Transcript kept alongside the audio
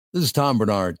This is Tom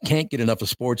Bernard. Can't get enough of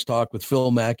sports talk with Phil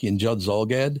Mackey and Judd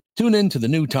Zolgad? Tune in to the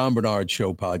new Tom Bernard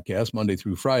Show podcast Monday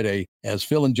through Friday as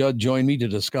Phil and Judd join me to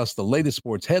discuss the latest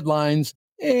sports headlines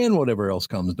and whatever else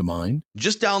comes to mind.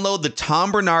 Just download the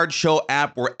Tom Bernard Show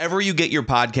app wherever you get your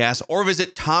podcasts or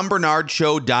visit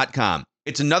tombernardshow.com.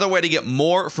 It's another way to get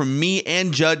more from me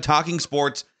and Judd talking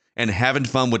sports and having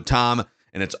fun with Tom,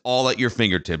 and it's all at your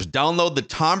fingertips. Download the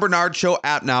Tom Bernard Show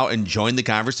app now and join the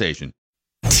conversation.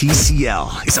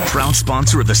 TCL is a proud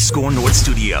sponsor of the Score North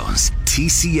Studios.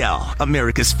 TCL,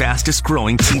 America's fastest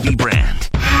growing TV brand.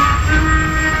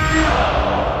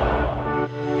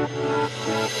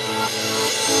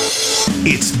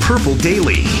 It's Purple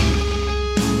Daily.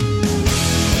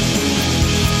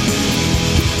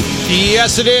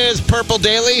 Yes, it is Purple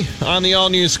Daily on the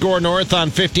all-new Score North on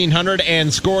 1500 and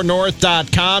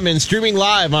scorenorth.com and streaming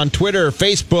live on Twitter,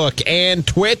 Facebook, and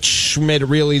Twitch. We made it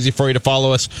real easy for you to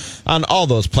follow us on all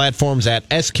those platforms at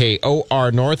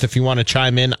SKOR North. If you want to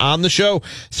chime in on the show,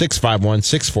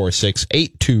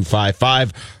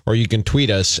 651-646-8255, or you can tweet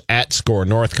us at Score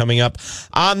North. Coming up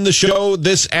on the show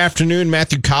this afternoon,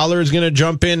 Matthew Collar is going to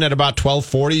jump in at about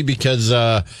 12:40 because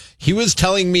he was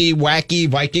telling me wacky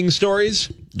Viking stories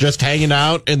just hanging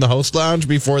out in the host lounge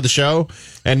before the show,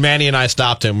 and Manny and I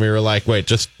stopped him. We were like, wait,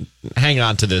 just hang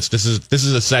on to this. This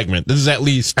is a segment. This is at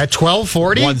least at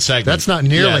 12:40. One segment. That's not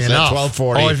nearly enough. At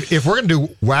 12:40. Oh, if we're going to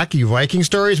do wacky Viking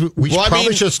stories, we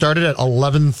probably should have started at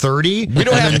 11:30 and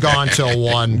then gone till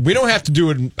 1. We don't have to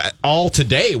do it all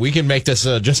today. We can make this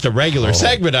just a regular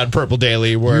segment on Purple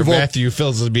Daily where Matthew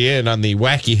fills me in on the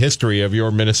wacky history of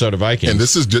your Minnesota Vikings. And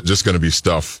this is just going to be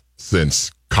stuff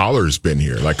since Collar's been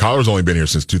here. Like, Collar's only been here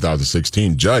since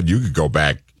 2016. Judd, you could go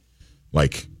back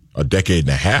like a decade and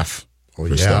a half. Oh,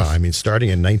 yeah. Stuff. I mean, starting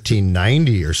in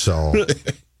 1990 or so.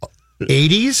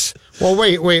 80s? Well,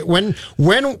 wait. When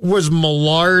was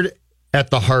Millard at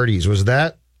the Hardys? Was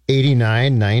that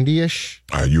 89, 90-ish?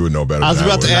 You would know better. I was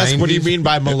about to ask, 90s? what do you mean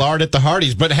by Millard at the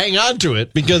Hardys? But hang on to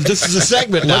it, because this is a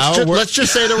segment now. Let's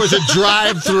just say there was a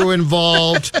drive-through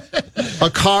involved, a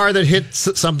car that hit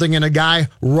something, and a guy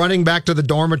running back to the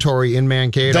dormitory in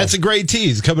Mankato. That's a great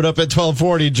tease. Coming up at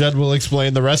 12:40, Judd will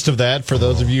explain the rest of that for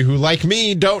those of you who, like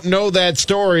me, don't know that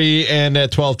story. And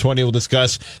at 12:20, we'll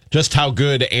discuss just how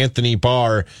good Anthony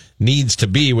Barr needs to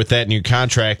be with that new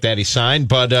contract that he signed.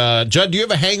 But, Judd, do you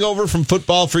have a hangover from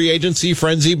football free agency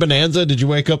frenzy bonanza? Did you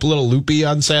wake up a little loopy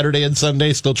on Saturday and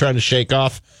Sunday, still trying to shake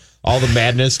off all the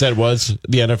madness that was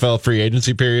the NFL free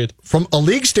agency period? From a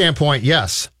league standpoint,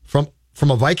 yes.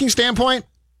 From a Viking standpoint,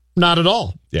 not at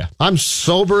all. Yeah. I'm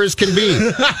sober as can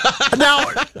be.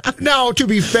 Now, to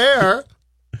be fair,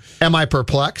 am I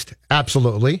perplexed?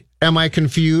 Absolutely. Am I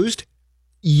confused?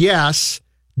 Yes.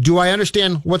 Do I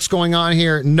understand what's going on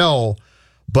here? No.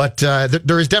 But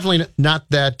there is definitely not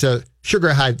that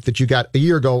sugar high that you got a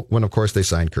year ago when, of course, they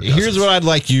signed Kirk Cousins. Here's what I'd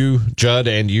like you, Judd,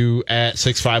 and you at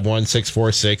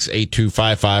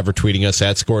 651-646-8255 or tweeting us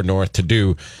at Score North to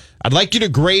do. I'd like you to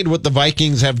grade what the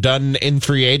Vikings have done in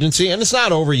free agency, and it's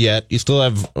not over yet. You still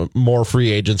have more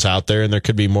free agents out there, and there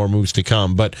could be more moves to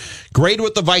come. But grade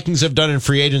what the Vikings have done in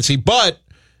free agency, but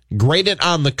grade it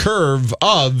on the curve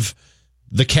of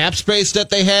the cap space that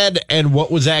they had and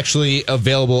what was actually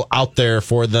available out there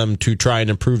for them to try and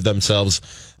improve themselves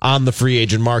on the free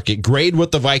agent market. Grade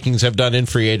what the Vikings have done in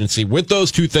free agency with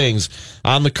those two things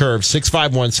on the curve.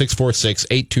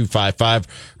 651-646-8255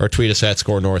 or tweet us at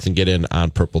Score North and get in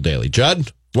on Purple Daily.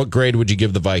 Judd, what grade would you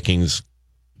give the Vikings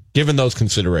given those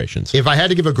considerations? If I had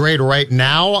to give a grade right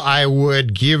now, I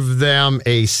would give them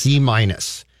a C-.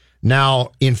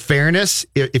 Now, in fairness,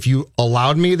 if you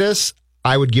allowed me this,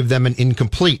 I would give them an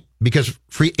incomplete because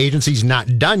free agency's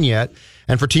not done yet.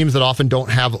 And for teams that often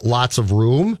don't have lots of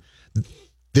room,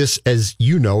 this, as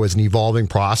you know, is an evolving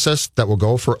process that will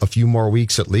go for a few more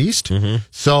weeks at least. Mm-hmm.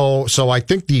 So I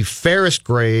think the fairest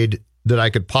grade that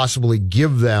I could possibly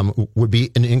give them would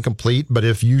be an incomplete. But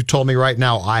if you told me right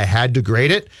now I had to grade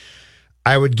it,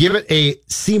 I would give it a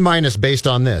C- based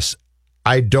on this.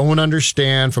 I don't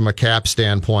understand from a cap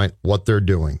standpoint what they're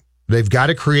doing. They've got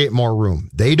to create more room.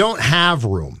 They don't have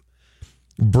room.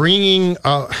 There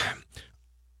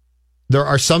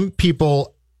are some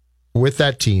people with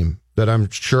that team that I'm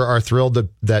sure are thrilled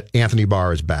that Anthony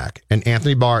Barr is back. And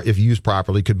Anthony Barr, if used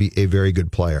properly, could be a very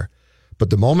good player. But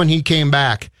the moment he came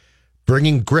back,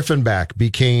 bringing Griffin back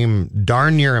became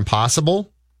darn near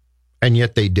impossible, and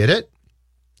yet they did it.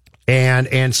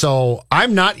 And so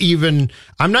I'm not even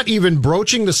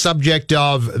broaching the subject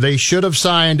of they should have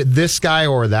signed this guy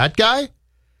or that guy.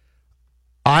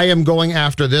 I am going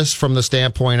after this from the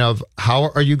standpoint of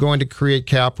how are you going to create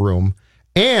cap room?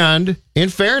 And in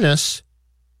fairness,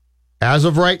 as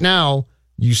of right now,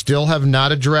 you still have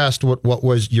not addressed what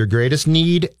was your greatest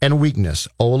need and weakness,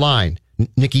 O-line.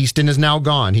 Nick Easton is now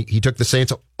gone. He took the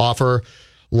Saints offer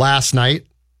last night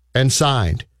and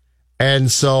signed.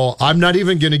 And so I'm not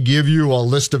even going to give you a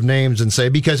list of names and say,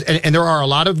 because, and there are a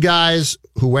lot of guys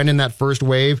who went in that first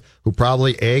wave who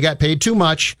probably A, got paid too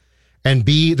much, and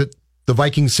B, that the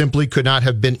Vikings simply could not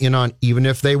have been in on even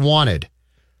if they wanted.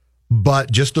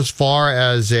 But just as far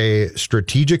as a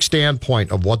strategic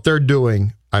standpoint of what they're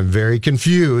doing, I'm very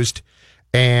confused.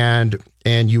 And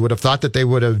you would have thought that they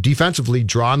would have defensively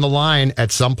drawn the line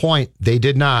at some point. They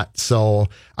did not. So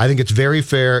I think it's very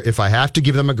fair if I have to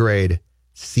give them a grade,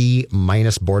 C-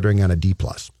 bordering on a D+.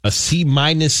 A C-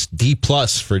 D+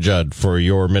 for Judd for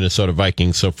your Minnesota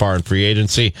Vikings so far in free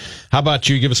agency. How about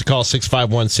you? Give us a call,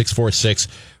 651-646,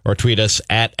 or tweet us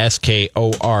at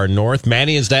SKOR North.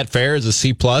 Manny, is that fair? Is a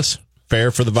C+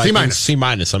 fair for the Vikings? C-,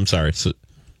 I'm sorry. So,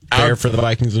 fair for the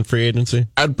Vikings in free agency?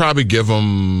 I'd probably give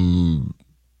them,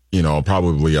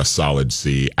 probably a solid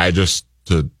C.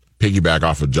 To piggyback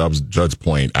off of Judd's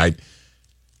point,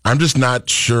 I'm just not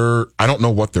sure. I don't know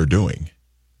what they're doing.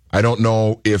 I don't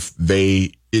know if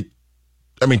typically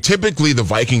the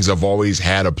Vikings have always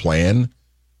had a plan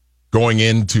going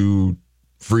into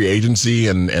free agency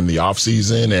and the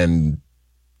offseason. And,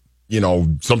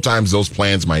 sometimes those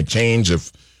plans might change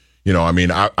if,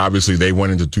 obviously they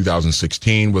went into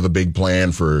 2016 with a big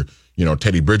plan for,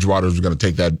 Teddy Bridgewater was going to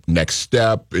take that next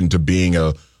step into being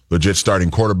a legit starting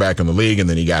quarterback in the league. And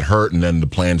then he got hurt, and then the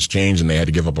plans changed and they had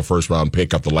to give up a first round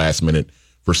pick at the last minute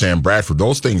for Sam Bradford.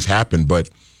 Those things happen, but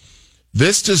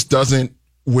this just doesn't,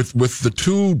 with the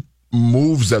two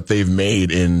moves that they've made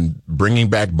in bringing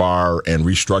back Barr and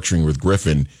restructuring with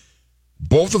Griffin,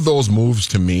 both of those moves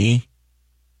to me,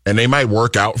 and they might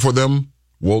work out for them.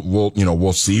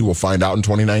 We'll see. We'll find out in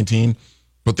 2019.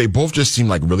 But they both just seem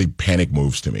like really panic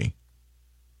moves to me,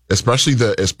 especially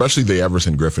the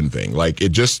Everson Griffin thing. Like,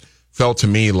 it just felt to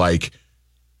me like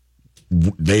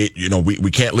they,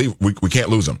 we can't leave. We can't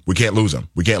lose them. We can't lose them.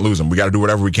 We can't lose them. We got to do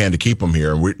whatever we can to keep them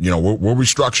here. And we'll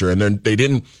restructure. And then they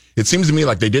didn't. It seems to me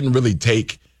like they didn't really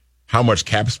take how much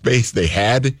cap space they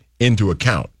had into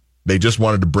account. They just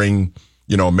wanted to bring,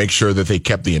 make sure that they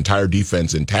kept the entire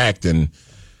defense intact. And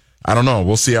I don't know.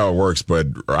 We'll see how it works. But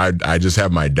I just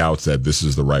have my doubts that this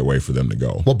is the right way for them to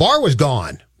go. Well, Barr was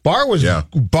gone. Barr was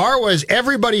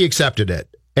everybody accepted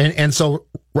it. And so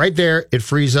right there, it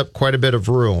frees up quite a bit of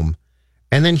room.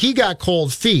 And then he got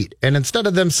cold feet. And instead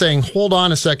of them saying, hold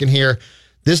on a second here,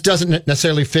 this doesn't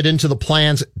necessarily fit into the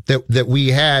plans that we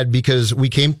had, because we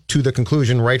came to the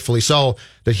conclusion, rightfully so,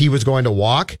 that he was going to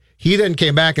walk. He then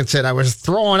came back and said, I was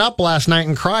throwing up last night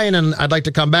and crying, and I'd like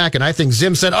to come back. And I think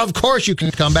Zim said, of course you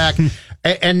can come back.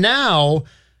 And now,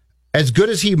 as good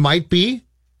as he might be,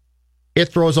 it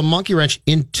throws a monkey wrench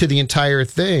into the entire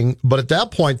thing. But at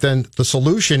that point, then the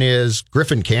solution is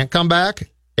Griffin can't come back,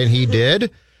 and he did.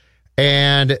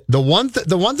 And the one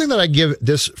thing that I give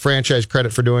this franchise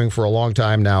credit for doing for a long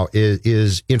time now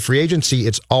is in free agency,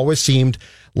 it's always seemed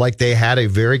like they had a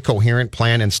very coherent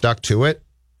plan and stuck to it.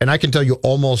 And I can tell you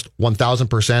almost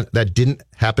 1,000% that didn't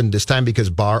happen this time,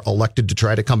 because Barr elected to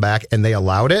try to come back and they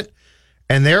allowed it.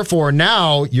 And therefore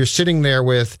now you're sitting there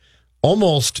with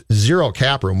almost zero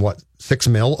cap room, $6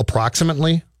 million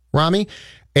approximately, Rami?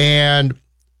 And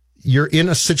you're in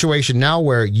a situation now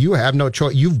where you have no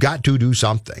choice. You've got to do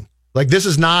something. Like, this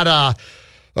is not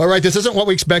all right, this isn't what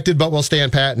we expected, but we'll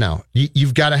stand pat now.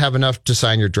 You've got to have enough to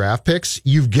sign your draft picks.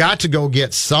 You've got to go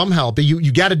get some help.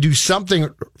 You got to do something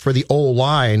for the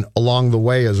O-line along the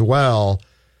way as well.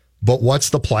 But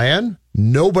what's the plan?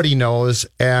 Nobody knows.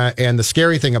 And the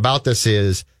scary thing about this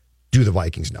is, do the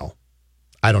Vikings know?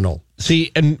 I don't know.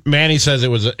 See, and Manny says it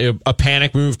was a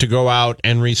panic move to go out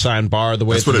and re-sign Barr the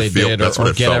way that they did,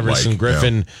 or get Everson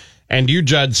Griffin. Yeah. And you,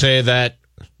 Judd, say that,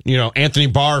 Anthony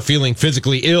Barr feeling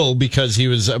physically ill because he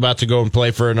was about to go and play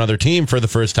for another team for the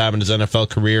first time in his NFL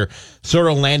career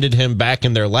sort of landed him back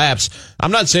in their laps.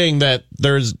 I'm not saying that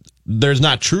there's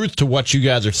not truth to what you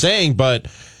guys are saying, but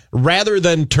rather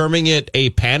than terming it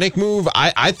a panic move,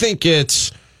 I think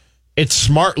it's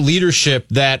smart leadership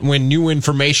that when new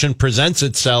information presents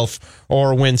itself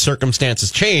or when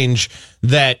circumstances change,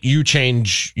 that you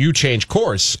change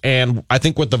course. And I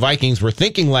think what the Vikings were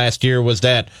thinking last year was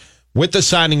that with the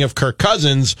signing of Kirk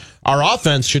Cousins, our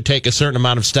offense should take a certain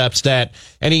amount of steps that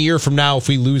any year from now, if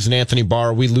we lose an Anthony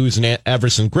Barr, we lose an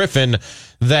Everson Griffin,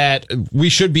 that we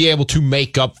should be able to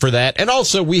make up for that. And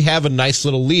also, we have a nice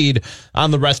little lead on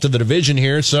the rest of the division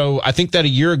here. So I think that a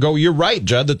year ago, you're right,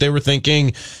 Judd, that they were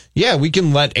thinking, yeah, we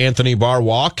can let Anthony Barr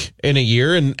walk in a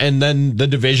year. And then the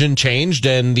division changed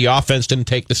and the offense didn't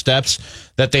take the steps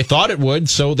that they thought it would.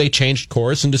 So they changed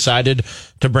course and decided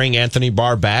to bring Anthony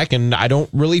Barr back. And I don't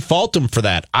really fault them for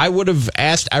that. I would have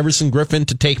asked Everson Griffin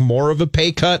to take more of a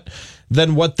pay cut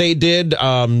than what they did.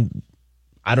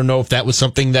 I don't know if that was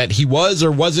something that he was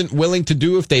or wasn't willing to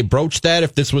do, if they broached that,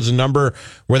 if this was a number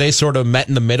where they sort of met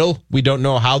in the middle. We don't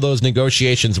know how those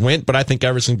negotiations went, but I think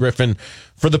Everson Griffin,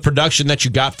 for the production that you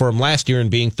got for him last year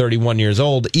and being 31 years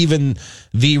old, even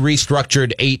the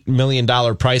restructured $8 million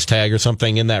price tag or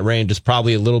something in that range is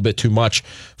probably a little bit too much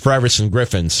for Everson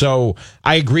Griffin. So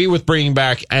I agree with bringing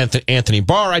back Anthony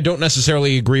Barr. I don't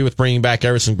necessarily agree with bringing back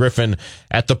Everson Griffin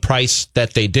at the price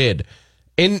that they did.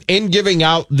 In giving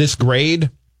out this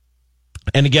grade,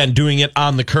 and again, doing it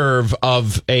on the curve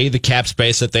of A, the cap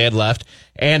space that they had left,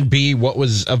 and B, what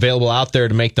was available out there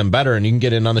to make them better. And you can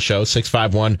get in on the show,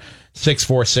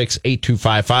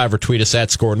 651-646-8255, or tweet us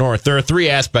at Score North. There are three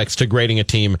aspects to grading a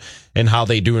team and how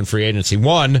they do in free agency.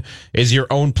 One is your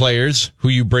own players who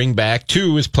you bring back.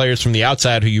 Two is players from the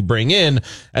outside who you bring in.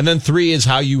 And then three is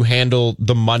how you handle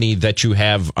the money that you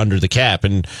have under the cap.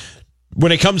 And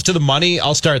when it comes to the money,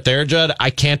 I'll start there, Judd.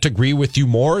 I can't agree with you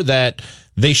more that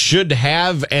they should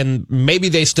have, and maybe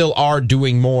they still are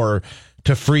doing more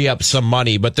to free up some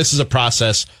money. But this is a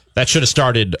process that should have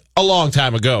started a long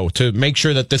time ago to make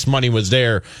sure that this money was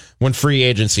there when free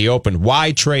agency opened.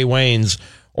 Why Trey Waynes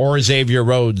or Xavier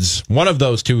Rhodes, one of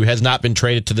those two, has not been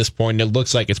traded to this point. And it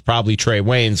looks like it's probably Trey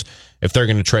Waynes if they're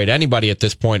going to trade anybody at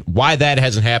this point. Why that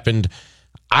hasn't happened,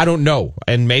 I don't know.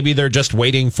 And maybe they're just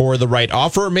waiting for the right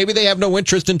offer. Or maybe they have no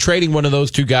interest in trading one of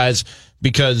those two guys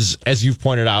because, as you've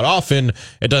pointed out often,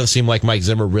 it doesn't seem like Mike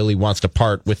Zimmer really wants to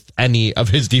part with any of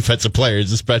his defensive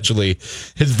players, especially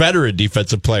his veteran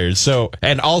defensive players. So,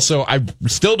 and also, I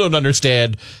still don't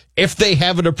understand if they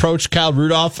haven't approached Kyle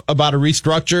Rudolph about a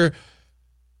restructure,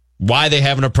 why they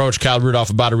haven't approached Kyle Rudolph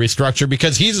about a restructure,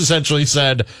 because he's essentially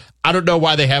said, I don't know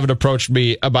why they haven't approached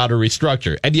me about a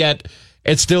restructure. And yet,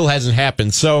 it still hasn't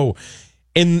happened. So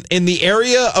in the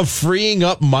area of freeing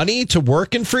up money to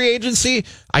work in free agency,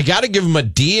 I got to give them a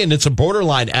D, and it's a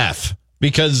borderline F,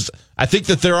 because I think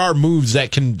that there are moves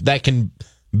that can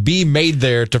be made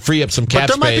there to free up some cap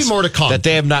space. But there might be more to come that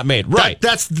they have not made. Right.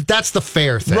 That's the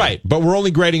fair thing. Right. But we're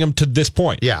only grading them to this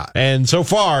point. Yeah. And so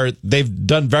far, they've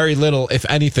done very little, if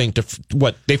anything,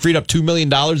 to they freed up $2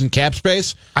 million in cap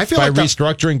space by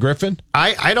restructuring Griffin.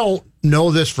 I don't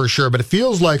know this for sure, but it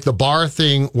feels like the Barr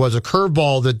thing was a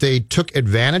curveball that they took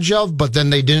advantage of, but then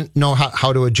they didn't know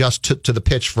how to adjust to the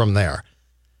pitch from there.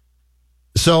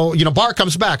 So, Barr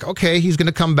comes back. Okay, he's going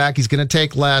to come back. He's going to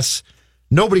take less.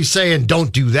 Nobody's saying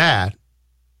don't do that.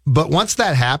 But once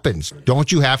that happens,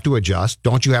 don't you have to adjust?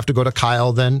 Don't you have to go to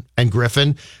Kyle then and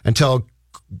Griffin and tell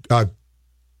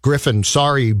Griffin,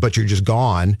 sorry, but you're just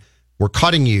gone. We're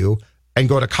cutting you, and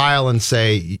go to Kyle and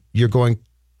say you're going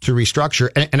to restructure.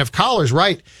 And if Kyler's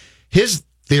right, his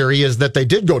theory is that they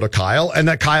did go to Kyle and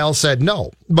that Kyle said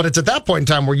no. But it's at that point in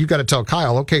time where you got to tell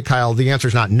Kyle, okay, Kyle, the answer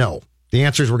is not no. The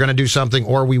answer is we're going to do something,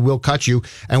 or we will cut you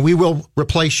and we will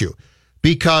replace you.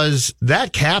 Because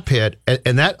that cap hit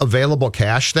and that available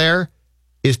cash there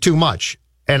is too much.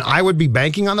 And I would be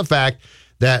banking on the fact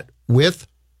that with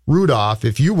Rudolph,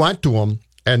 if you went to him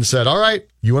and said, all right,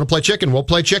 you want to play chicken, we'll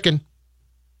play chicken.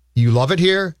 You love it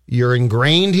here. You're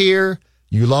ingrained here.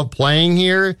 You love playing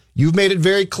here. You've made it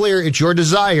very clear it's your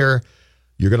desire.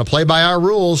 You're going to play by our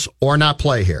rules or not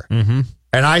play here. Mm-hmm.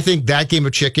 And I think that game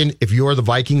of chicken, if you're the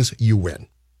Vikings, you win.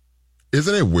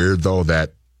 Isn't it weird, though,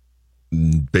 that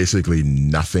basically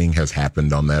nothing has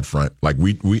happened on that front? Like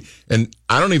we and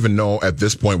I don't even know at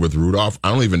this point with Rudolph,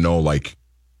 I don't even know like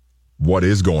what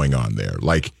is going on there.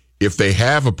 Like if they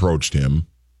have approached him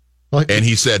and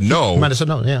he said no, might have said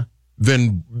no, yeah,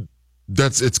 then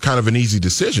it's kind of an easy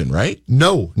decision, right?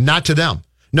 No, not to them.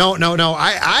 No.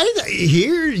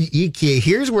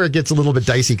 Here's where it gets a little bit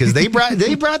dicey, because they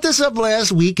brought this up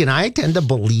last week, and I tend to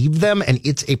believe them, and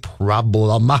it's a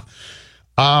problem.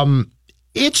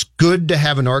 It's good to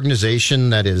have an organization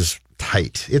that is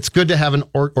tight. It's good to have an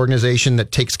organization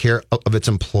that takes care of its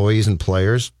employees and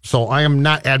players. So I am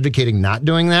not advocating not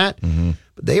doing that. Mm-hmm.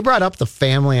 But they brought up the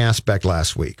family aspect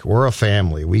last week. We're a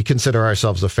family. We consider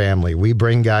ourselves a family. We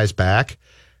bring guys back.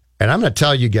 And I'm going to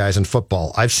tell you guys, in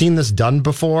football, I've seen this done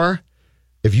before.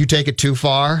 If you take it too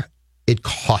far, it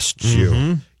costs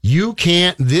you. You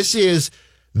can't. This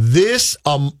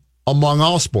among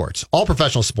all sports, all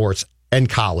professional sports and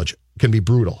college can be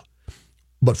brutal.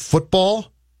 But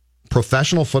football,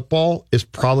 professional football, is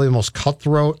probably the most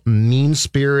cutthroat,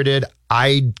 mean-spirited.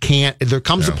 There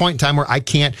comes a point in time where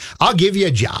I'll give you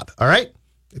a job, all right?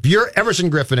 If you're Everson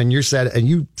Griffin and you say,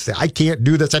 I can't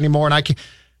do this anymore and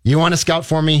you want to scout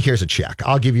for me? Here's a check.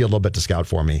 I'll give you a little bit to scout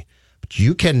for me. But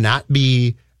you cannot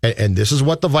be, and this is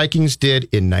what the Vikings did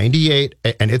in 98,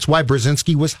 and it's why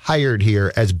Brzezinski was hired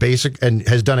here as basic and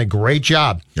has done a great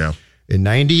job. Yeah. In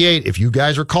 98, if you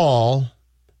guys recall,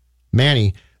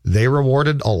 Manny, they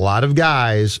rewarded a lot of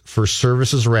guys for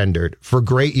services rendered for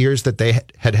great years that they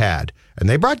had. And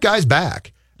they brought guys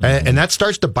back. And that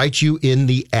starts to bite you in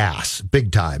the ass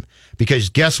big time. Because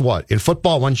guess what? In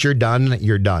football, once you're done,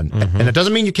 you're done. And it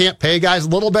doesn't mean you can't pay guys a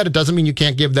little bit. It doesn't mean you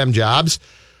can't give them jobs.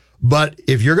 But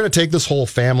if you're going to take this whole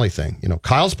family thing,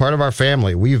 Kyle's part of our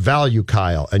family. We value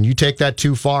Kyle. And you take that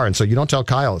too far. And so you don't tell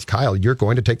Kyle, you're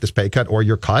going to take this pay cut or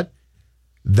you're cut.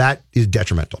 That is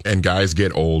detrimental. And guys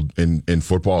get old in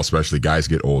football, especially guys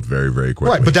get old very, very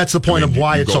quickly. Right. But that's the point of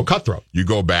why it's so cutthroat. You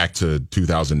go back to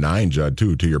 2009, Judd,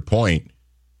 too, to your point.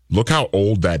 Look how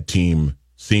old that team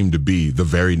seemed to be the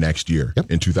very next year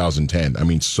in 2010. I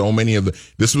mean, so many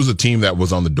this was a team that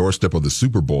was on the doorstep of the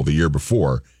Super Bowl the year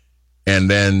before. And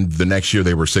then the next year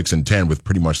they were 6-10 with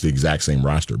pretty much the exact same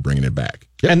roster, bringing it back.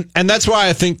 And that's why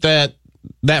I think that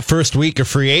first week of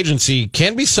free agency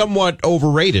can be somewhat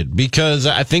overrated, because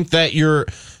I think that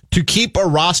to keep a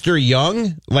roster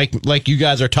young, like you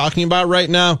guys are talking about right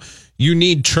now, you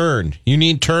need churn. You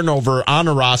need turnover on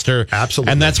a roster.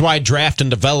 Absolutely. And that's why draft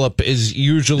and develop is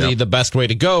usually the best way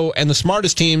to go. And the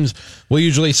smartest teams will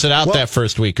usually sit out that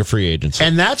first week of free agency.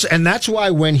 And that's why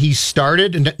when he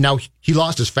started, and now he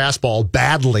lost his fastball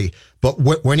badly, but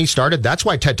when he started, that's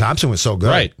why Ted Thompson was so good.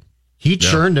 Right. He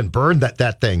churned and burned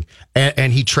that thing.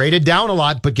 And he traded down a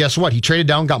lot, but guess what? He traded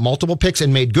down, got multiple picks,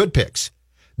 and made good picks.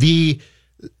 There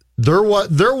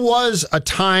was a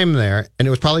time there, and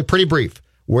it was probably pretty brief,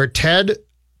 where Ted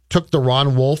took the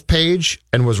Ron Wolf page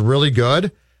and was really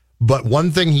good. But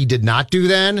one thing he did not do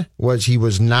then was he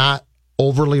was not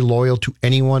overly loyal to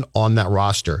anyone on that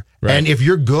roster. Right. And if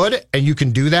you're good and you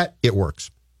can do that, it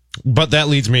works. But that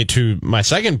leads me to my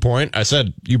second point. I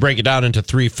said you break it down into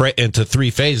three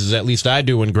phases. At least I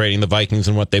do when grading the Vikings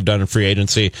and what they've done in free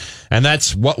agency. And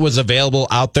that's what was available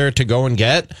out there to go and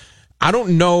get. I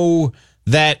don't know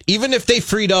that even if they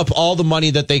freed up all the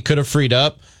money that they could have freed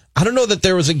up, I don't know that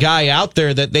there was a guy out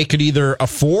there that they could either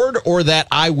afford or that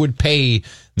I would pay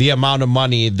the amount of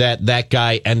money that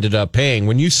guy ended up paying.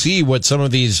 When you see what some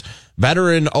of these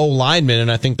veteran O-linemen, and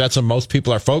I think that's what most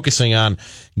people are focusing on,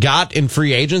 got in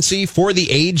free agency for the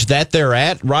age that they're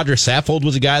at. Roger Saffold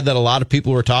was a guy that a lot of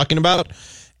people were talking about.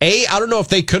 A, I don't know if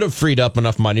they could have freed up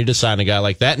enough money to sign a guy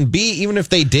like that. And B, even if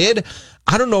they did,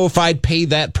 I don't know if I'd pay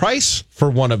that price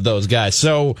for one of those guys.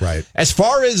 So as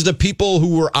far as the people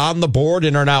who were on the board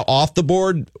and are now off the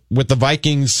board with the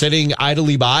Vikings sitting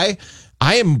idly by,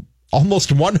 I am almost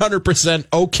 100%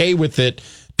 okay with it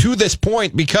to this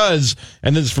point because,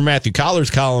 and this is from Matthew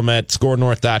Collar's column at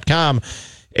scorenorth.com,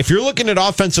 if you're looking at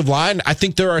offensive line, I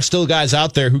think there are still guys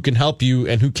out there who can help you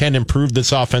and who can improve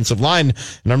this offensive line.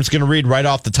 And I'm just going to read right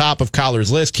off the top of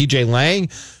Collar's list. TJ Lang,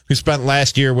 who spent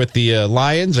last year with the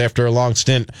Lions after a long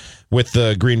stint with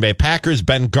the Green Bay Packers.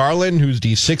 Ben Garland, who's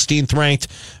the 16th ranked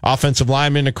offensive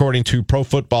lineman according to Pro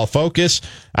Football Focus.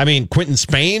 I mean, Quentin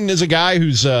Spain is a guy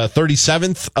who's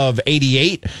 37th of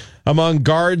 88 among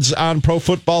guards on Pro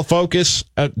Football Focus.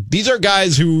 These are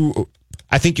guys who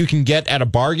I think you can get at a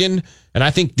bargain. And I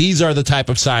think these are the type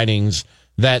of signings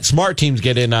that smart teams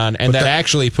get in on and that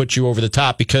actually put you over the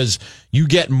top because you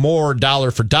get more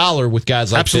dollar for dollar with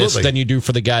guys like this than you do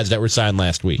for the guys that were signed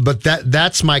last week. But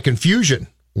that's my confusion.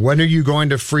 When are you going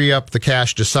to free up the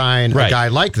cash to sign a guy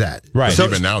like that? Right. So,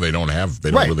 even now they don't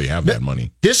really have that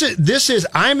money. This is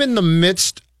I'm in the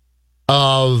midst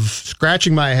of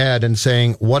scratching my head and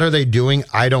saying, what are they doing?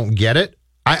 I don't get it.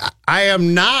 I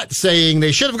am not saying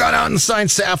they should have gone out and signed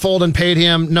Saffold and paid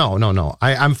him. No.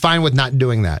 I'm fine with not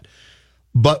doing that.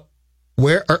 But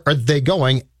where are they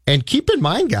going? And keep in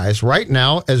mind, guys, right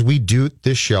now, as we do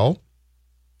this show,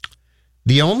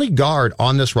 the only guard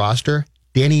on this roster,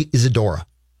 Danny Isidora.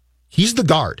 He's the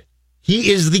guard.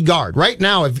 He is the guard. Right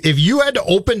now, if you had to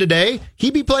open today,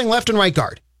 he'd be playing left and right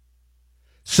guard.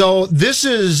 So this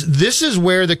is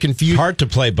where the confusion. Hard to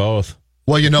play both.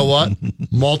 Well, you know what?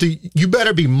 You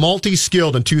better be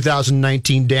multi-skilled in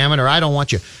 2019, damn it, or I don't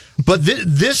want you. But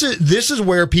this is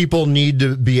where people need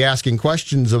to be asking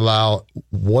questions about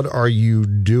what are you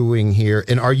doing here?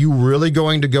 And are you really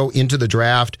going to go into the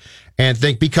draft and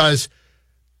think, because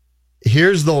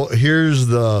Here's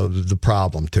the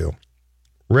problem too.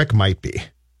 Rick might be.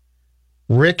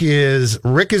 Rick is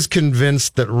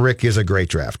convinced that Rick is a great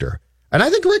drafter. And I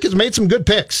think Rick has made some good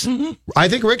picks. Mm-hmm. I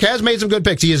think Rick has made some good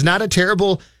picks. He is not a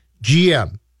terrible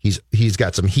GM. He's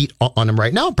got some heat on him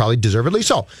right now, probably deservedly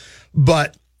so.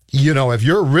 But, if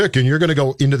you're Rick and you're going to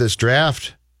go into this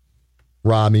draft,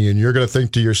 Rami, and you're going to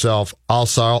think to yourself, I'll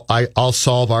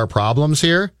solve our problems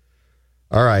here.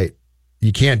 All right.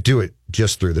 You can't do it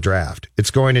just through the draft.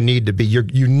 It's going to need to be,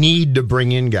 you need to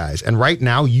bring in guys. And right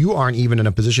now, you aren't even in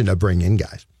a position to bring in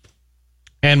guys.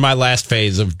 And my last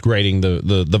phase of grading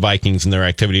the Vikings and their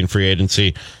activity in free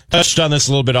agency, touched on this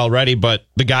a little bit already, but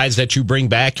the guys that you bring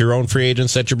back, your own free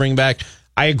agents that you bring back,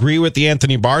 I agree with the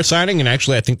Anthony Barr signing, and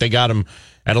actually I think they got him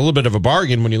at a little bit of a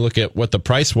bargain when you look at what the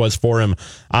price was for him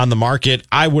on the market.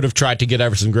 I would have tried to get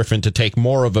Everson Griffin to take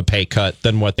more of a pay cut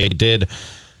than what they did.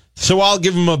 So I'll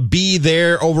give them a B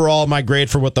there. Overall, my grade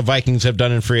for what the Vikings have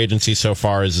done in free agency so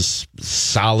far is a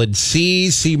solid C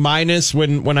minus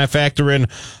when I factor in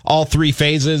all three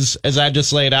phases as I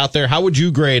just laid out there. How would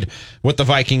you grade what the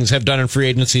Vikings have done in free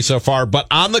agency so far, but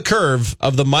on the curve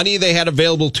of the money they had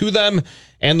available to them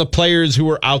and the players who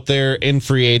were out there in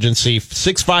free agency?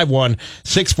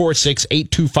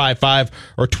 651-646-8255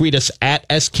 or tweet us at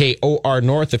SKOR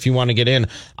North if you want to get in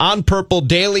on Purple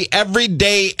Daily every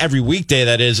day, every weekday,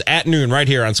 that is, at noon, right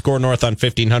here on Score North on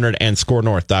 1500 and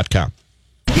scorenorth.com.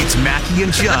 It's Mackey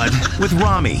and Judd with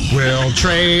Rami. We'll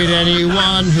trade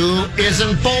anyone who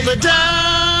isn't bolted down.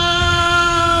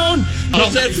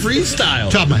 How's that freestyle?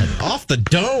 Top of my head. Off the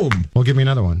dome. Well, give me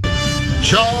another one.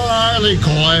 Charlie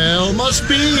Coyle must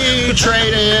be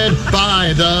traded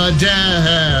by the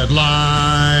deadline.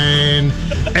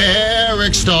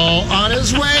 Eric Stahl on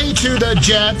his way to the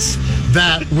Jets.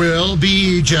 That will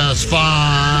be just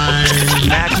fine.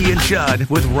 Mackey and Judd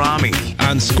with Rami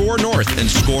on Score North and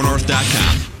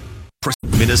scorenorth.com.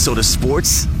 Minnesota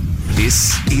sports,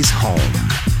 this is home.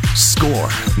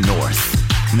 Score North.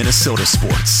 Minnesota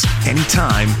sports.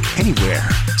 Anytime, anywhere.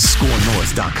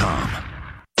 scorenorth.com.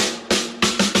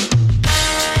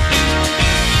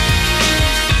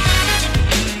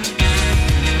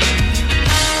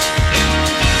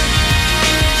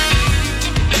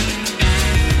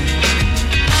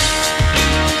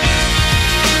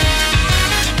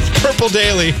 Purple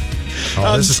Daily.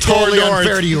 Oh, this is totally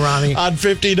unfair to you, Ronnie. On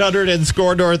 1500 and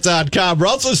scorenorth.com. We're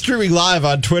also streaming live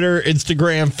on Twitter,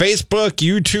 Instagram, Facebook,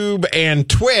 YouTube, and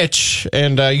Twitch.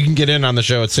 And you can get in on the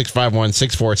show at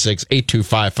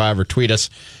 651-646-8255 or tweet us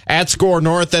at Score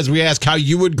North as we ask how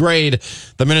you would grade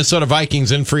the Minnesota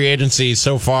Vikings in free agency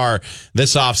so far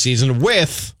this offseason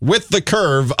with the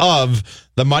curve of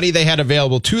the money they had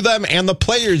available to them and the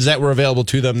players that were available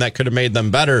to them that could have made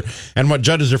them better. And what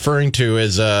Judd is referring to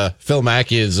is Phil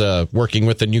Mackey is working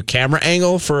with a new camera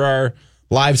angle for our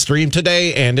live stream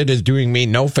today, and it is doing me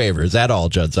no favors at all,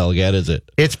 Judd Zulgad, is it?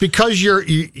 It's because your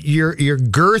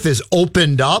girth is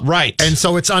opened up, right? And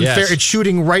so it's unfair. Yes. It's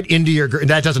shooting right into your girth.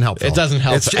 That doesn't help. Phil. It doesn't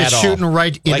help it's at all. Shooting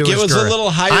right into like his it was girth. A little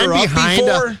higher up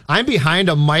before. I'm behind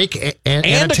a mic and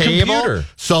a table, computer.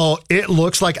 So it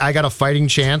looks like I got a fighting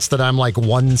chance that I'm like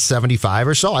 175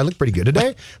 or so. I look pretty good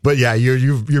today, but yeah,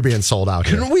 you're being sold out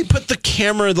here. Couldn't we put the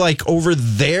camera like over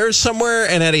there somewhere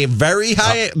and at a very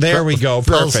high? There we go.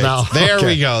 Perfect. Now. There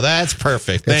Okay. we go. That's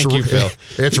perfect. Thank you, Phil.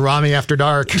 It's Rami After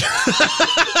Dark.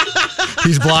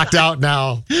 He's blocked out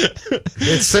now.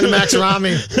 It's Cinemax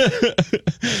Rami.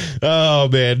 Oh,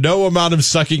 man. No amount of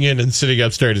sucking in and sitting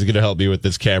up straight is going to help me with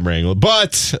this camera angle.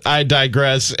 But I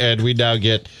digress, and we now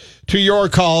get to your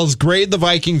calls. Grade the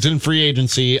Vikings in free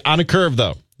agency on a curve,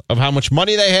 though, of how much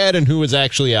money they had and who was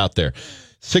actually out there.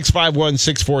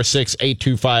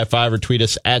 651-646-8255 or tweet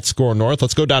us at Score North.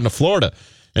 Let's go down to Florida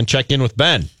and check in with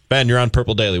Ben. Ben, you're on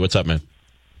Purple Daily. What's up, man?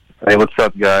 Hey, what's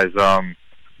up, guys?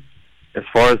 As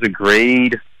far as a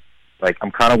grade, like I'm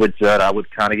kind of with Judd. I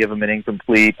would kind of give him an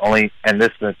incomplete. And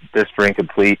this for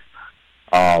incomplete.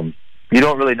 You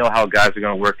don't really know how guys are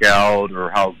going to work out or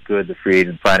how good the free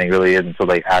agent signing really is until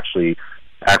they actually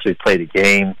play the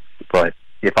game. But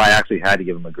if I actually had to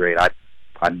give him a grade, I'd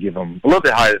give him a little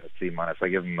bit higher than a C minus. I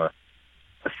give him a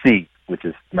C, which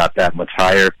is not that much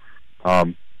higher.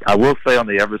 I will say on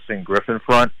the Everson Griffin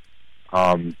front,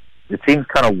 it seems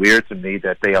kind of weird to me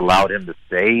that they allowed him to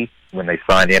stay when they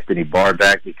signed Anthony Barr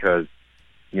back because,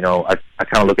 I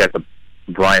kind of look at the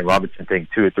Brian Robinson thing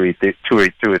two or three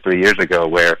years ago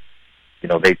where,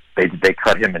 they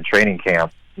cut him in training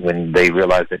camp when they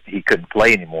realized that he couldn't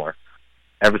play anymore.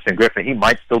 Everson Griffin, he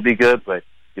might still be good, but,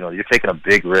 you're taking a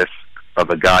big risk of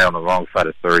a guy on the wrong side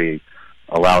of 30,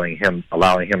 allowing him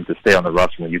to stay on the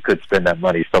roster when you could spend that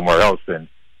money somewhere else. And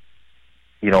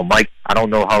Mike, I don't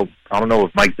know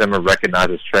if Mike Zimmer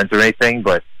recognizes trends or anything,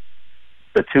 but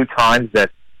the two times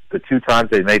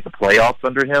they made the playoffs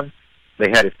under him, they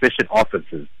had efficient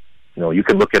offenses. You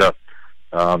can look it up.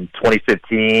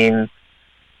 2015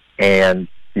 and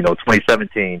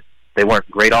 2017, they weren't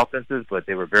great offenses, but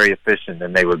they were very efficient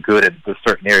and they were good at the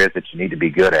certain areas that you need to be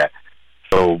good at.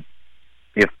 So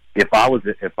if I was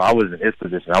in his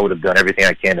position, I would have done everything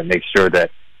I can to make sure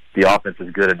that the offense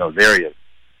is good in those areas,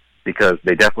 because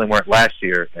they definitely weren't last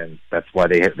year, and that's why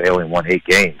they only won 8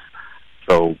 games.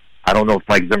 So I don't know if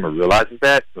Mike Zimmer realizes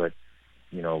that, but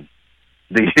the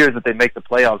years that they make the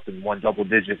playoffs and won double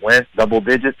digits,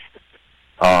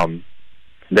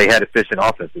 they had efficient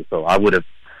offenses. So I would have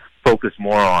focused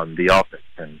more on the offense,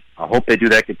 and I hope they do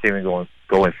that continuing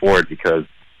going forward, because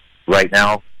right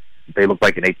now they look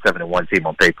like an 8-7-1 team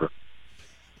on paper.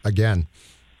 Again,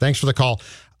 thanks for the call.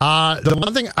 The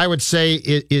one thing I would say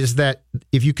is that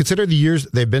if you consider the years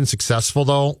they've been successful,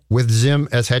 though, with Zim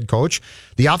as head coach,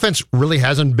 the offense really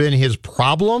hasn't been his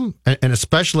problem, and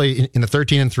especially in the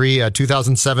 13-3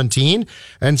 2017.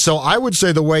 And so I would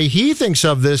say the way he thinks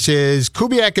of this is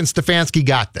Kubiak and Stefanski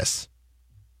got this,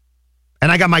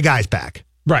 and I got my guys back.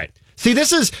 Right. See,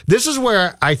 this is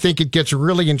where I think it gets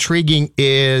really intriguing.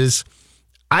 Is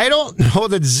I don't know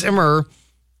that Zimmer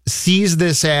sees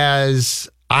this as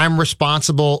I'm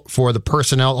responsible for the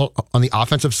personnel on the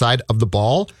offensive side of the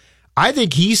ball. I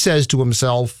think he says to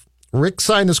himself, Rick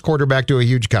signed this quarterback to a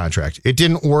huge contract. It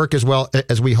didn't work as well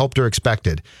as we hoped or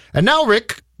expected. And now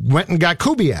Rick went and got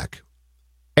Kubiak.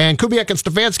 And Kubiak and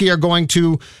Stefanski are going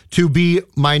to be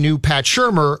my new Pat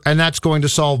Shurmur, and that's going to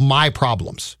solve my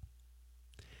problems.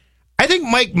 I think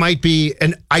Mike might be,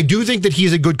 and I do think that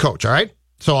he's a good coach, all right?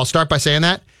 So I'll start by saying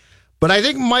that. But I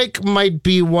think Mike might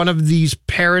be one of these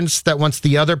parents that wants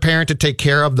the other parent to take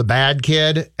care of the bad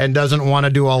kid and doesn't want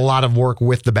to do a lot of work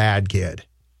with the bad kid.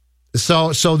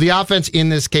 So the offense in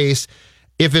this case,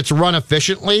 if it's run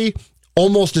efficiently,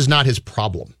 almost is not his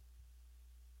problem.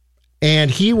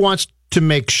 And he wants to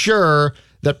make sure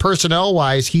that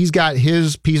personnel-wise, he's got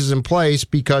his pieces in place,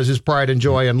 because his pride and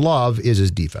joy and love is his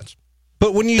defense.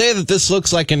 But when you say that this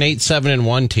looks like an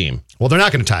 8-7-1 team. Well, they're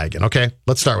not going to tie again, okay?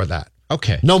 Let's start with that.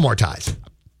 Okay. No more ties.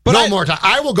 But no more ties.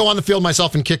 I will go on the field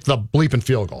myself and kick the bleeping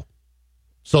field goal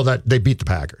so that they beat the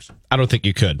Packers. I don't think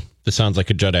you could. This sounds like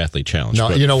a Judd Athlete challenge. No,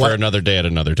 you know what? For another day at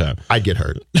another time. I'd get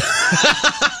hurt.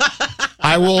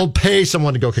 I will pay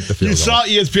someone to go kick the field goal. You saw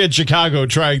ESPN Chicago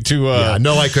trying to...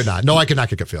 no, I could not. No, I could not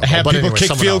kick a field goal. Have people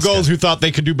kick field goals who thought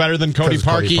they could do better than Cody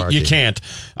Parkey? You can't.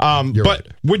 But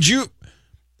right.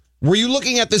 Were you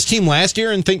looking at this team last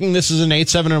year and thinking this is an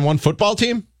 8-7-1 football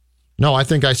team? No, I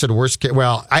think I said worst case.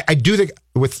 Well, I do think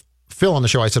with Phil on the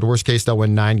show, I said worst case they'll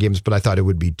win 9 games, but I thought it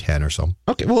would be 10 or so.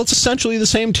 Okay, well, it's essentially the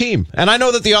same team. And I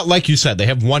know that like you said, they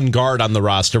have one guard on the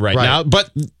roster right now, but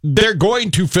they're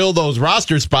going to fill those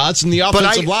roster spots, and the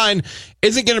offensive line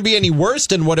isn't going to be any worse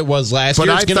than what it was last year.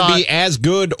 It's going to be as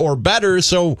good or better.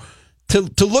 So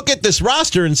to look at this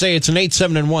roster and say it's an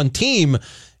 8-7-1 team,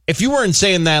 if you weren't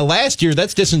saying that last year,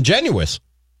 that's disingenuous.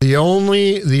 The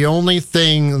only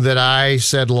thing that I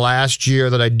said last year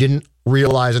that I didn't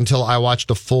realize until I watched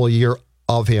a full year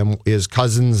of him is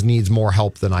Cousins needs more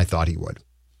help than I thought he would.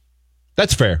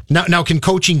 That's fair. Now, can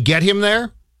coaching get him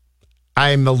there?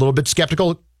 I'm a little bit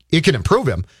skeptical. It can improve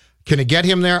him. Can it get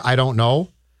him there? I don't know.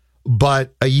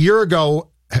 But a year ago,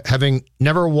 having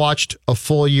never watched a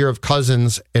full year of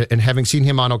Cousins and having seen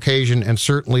him on occasion and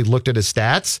certainly looked at his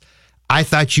stats, I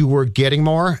thought you were getting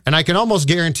more, and I can almost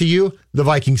guarantee you the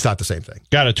Vikings thought the same thing.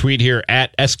 Got a tweet here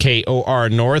at SKOR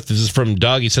North. This is from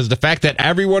Doug. He says, the fact that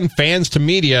everyone, fans to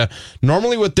media,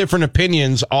 normally with different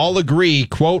opinions, all agree,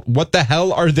 quote, what the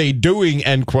hell are they doing,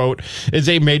 end quote, is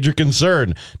a major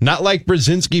concern. Not like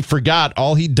Brzezinski forgot.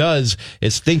 All he does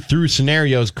is think through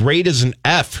scenarios. Great as an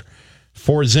F.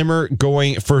 For Zimmer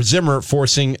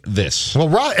forcing this. Well,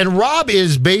 Rob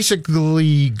is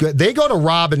basically good. They go to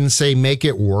Rob and say, make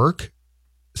it work.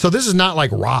 So this is not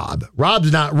like Rob. Rob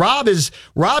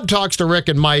talks to Rick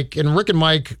and Mike, and Rick and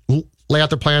Mike lay out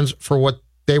their plans for what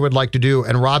they would like to do,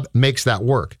 and Rob makes that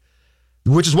work.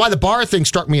 Which is why the Barr thing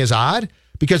struck me as odd,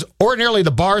 because ordinarily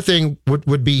the Barr thing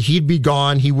would be he'd be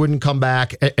gone, he wouldn't come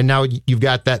back, and now you've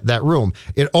got that room.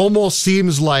 It almost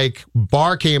seems like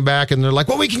Barr came back and they're like,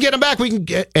 well, we can get him back,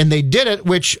 and they did it,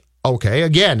 which, okay,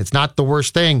 again, it's not the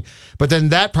worst thing, but then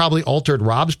that probably altered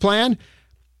Rob's plan.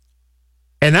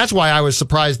 And that's why I was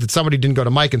surprised that somebody didn't go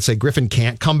to Mike and say Griffin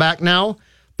can't come back now.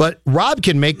 But Rob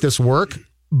can make this work,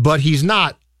 but he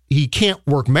can't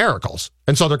work miracles.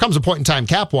 And so there comes a point in time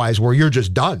cap-wise where you're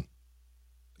just done.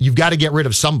 You've got to get rid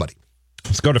of somebody.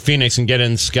 Let's go to Phoenix and get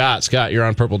in Scott. Scott, you're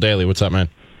on Purple Daily. What's up, man?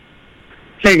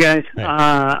 Hey, guys. Hey.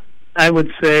 I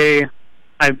would say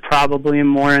I probably am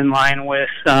more in line with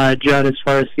Judd as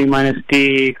far as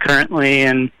C-D currently,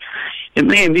 and it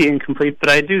may be incomplete, but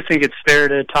I do think it's fair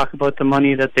to talk about the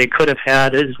money that they could have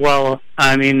had as well.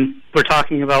 I mean, we're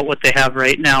talking about what they have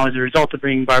right now as a result of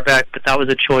bringing Barr back, but that was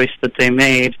a choice that they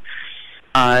made.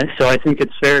 So I think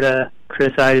it's fair to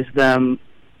criticize them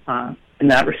in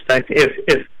that respect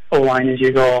if O-line is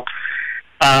your goal.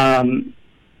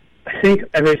 I think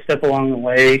every step along the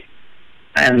way,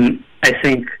 and I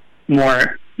think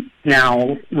more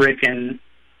now Rick and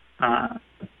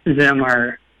Zim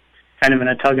are kind of in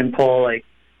a tug and pull. Like,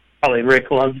 probably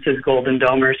Rick loves his Golden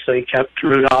Domers, so he kept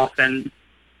Rudolph, and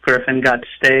Griffin got to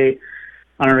stay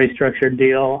on a restructured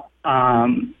deal.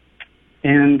 And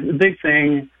the big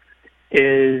thing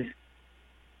is,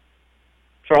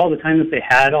 for all the time that they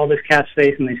had all this cap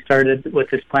space, and they started with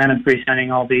this plan of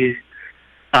re-signing all these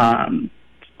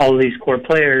core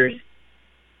players,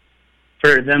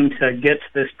 for them to get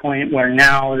to this point where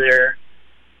now they're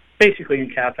basically in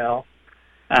cap hell,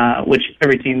 which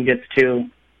every team gets to.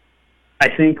 I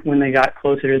think when they got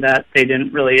closer to that, they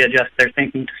didn't really adjust their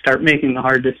thinking to start making the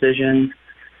hard decisions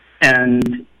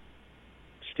and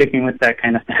sticking with that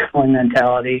kind of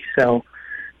mentality. So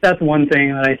that's one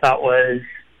thing that I thought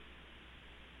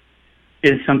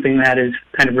is something that is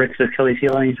kind of Rick's Achilles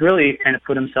heel, and he's really kind of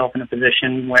put himself in a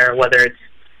position where, whether it's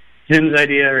Jim's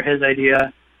idea or his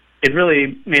idea, it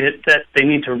really made it that they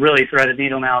need to really thread a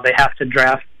needle now. They have to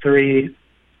draft 3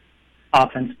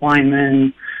 offensive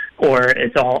linemen, or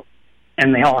they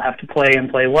all have to play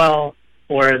and play well,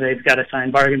 or they've got to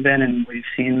sign bargain bin, and we've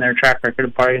seen their track record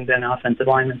of bargain bin offensive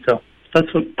linemen. So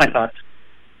that's what my thoughts.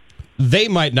 They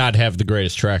might not have the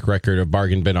greatest track record of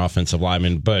bargain bin offensive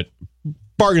linemen, but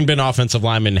bargain bin offensive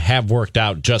linemen have worked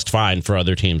out just fine for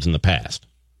other teams in the past.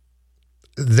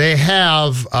 They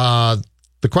have.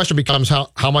 The question becomes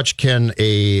how much can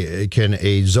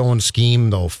a zone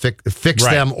scheme though fix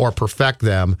right. them or perfect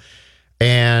them,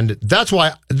 and that's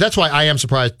why I am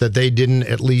surprised that they didn't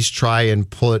at least try and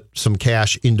put some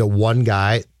cash into one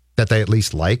guy that they at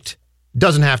least liked.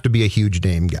 Doesn't have to be a huge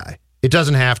name guy. It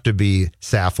doesn't have to be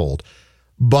Saffold,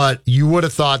 but you would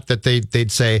have thought that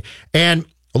they'd say, and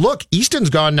look, Easton's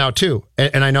gone now too,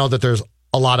 and I know that there's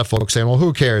a lot of folks saying, well,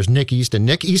 who cares? Nick Easton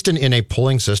in a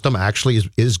pulling system actually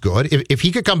is good. If he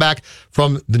could come back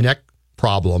from the neck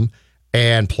problem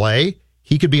and play,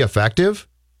 he could be effective,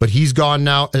 but he's gone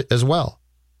now as well.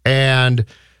 And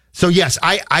so, yes,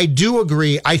 I do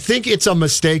agree. I think it's a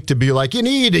mistake to be like, you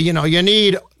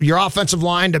need your offensive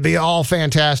line to be all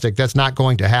fantastic. That's not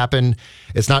going to happen.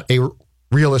 It's not a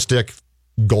realistic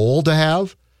goal to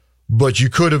have, but you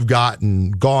could have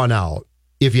gone out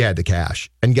if you had the cash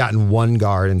and gotten one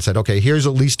guard and said, okay, here's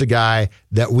at least a guy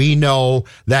that we know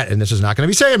that, and this is not going to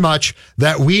be saying much,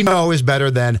 that we know is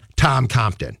better than Tom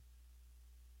Compton,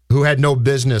 who had no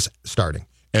business starting.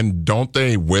 And don't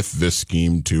they, with this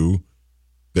scheme too,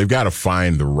 they've got to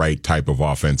find the right type of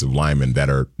offensive linemen that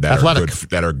are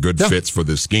good fits for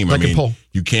this scheme. I mean,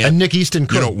 you can't. And Nick Easton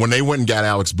could. When they went and got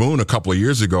Alex Boone a couple of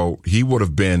years ago, he would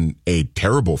have been a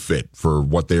terrible fit for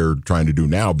what they're trying to do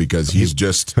now, because he's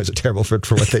just. It was a terrible fit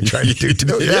for what they tried to do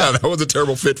too. Yeah, that was a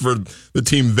terrible fit for the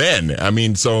team then. I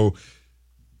mean, so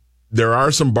there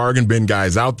are some bargain bin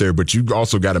guys out there, but you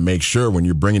also got to make sure when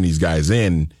you're bringing these guys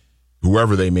in,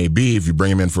 whoever they may be, if you bring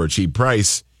them in for a cheap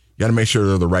price, you got to make sure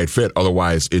they're the right fit.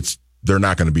 Otherwise, they're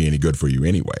not going to be any good for you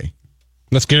anyway.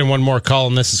 Let's get in one more call,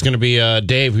 and this is going to be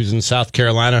Dave, who's in South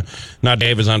Carolina. Now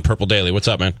Dave is on Purple Daily. What's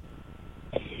up, man?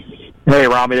 Hey,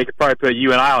 Rami, they could probably put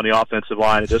you and I on the offensive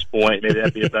line at this point. Maybe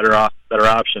that'd be a better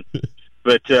option.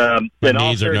 But my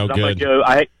knees are no good.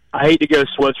 I hate to go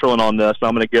Switzerland on this, but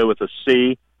I'm going to go with a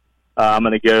C. I'm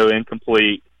going to go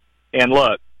incomplete. And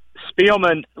look,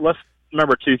 Spielman, let's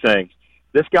remember 2 things.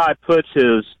 This guy puts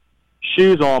his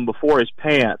shoes on before his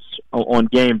pants on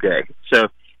game day. So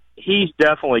he's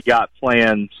definitely got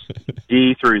plans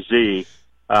D through Z.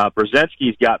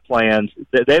 Brzezinski's got plans.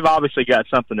 They've obviously got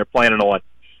something they're planning on.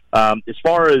 As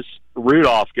far as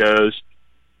Rudolph goes,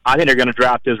 I think they're going to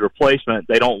draft his replacement.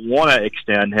 They don't want to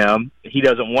extend him. He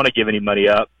doesn't want to give any money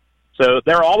up. So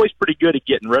they're always pretty good at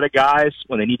getting rid of guys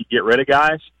when they need to get rid of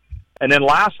guys. And then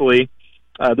lastly,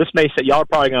 this may say y'all are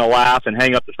probably going to laugh and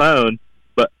hang up the phone,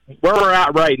 but where we're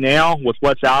at right now with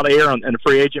what's out there in the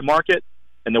free agent market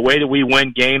and the way that we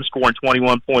win games scoring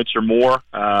 21 points or more,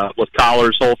 with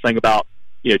Collar's whole thing about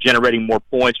generating more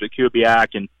points with Kubiak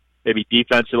and maybe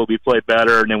defense that'll be played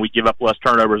better, and then we give up less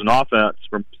turnovers in offense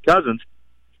from Cousins.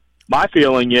 My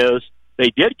feeling is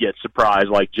they did get surprised,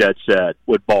 like Jed said,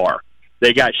 with Barr.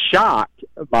 They got shocked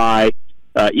by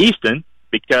Easton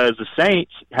because the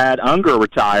Saints had Unger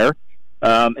retire,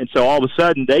 And so all of a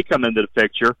sudden they come into the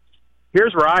picture.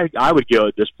 Here's where I would go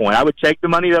at this point. I would take the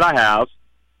money that I have.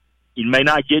 You may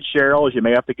not get Sherrill, as you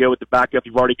may have to go with the backup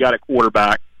you've already got at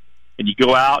quarterback, and you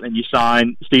go out and you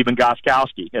sign Stephen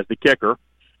Gostkowski as the kicker.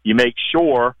 You make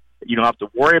sure that you don't have to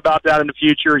worry about that in the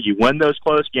future. You win those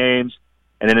close games,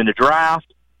 and then in the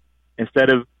draft, instead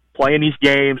of playing these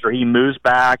games where he moves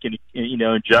back and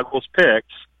juggles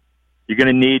picks, you're going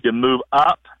to need to move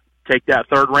up, take that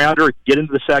third rounder, get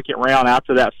into the second round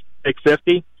after that pick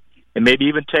 50, and maybe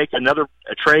even take a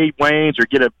trade Waynes or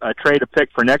get a trade a pick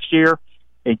for next year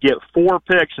and get 4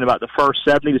 picks in about the first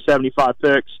 70 to 75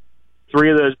 picks,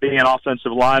 3 of those being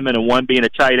offensive linemen and 1 being a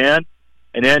tight end.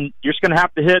 And then you're just going to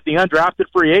have to hit the undrafted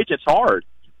free agents hard.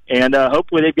 And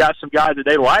hopefully they've got some guys that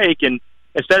they like. And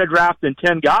instead of drafting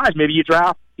 10 guys, maybe you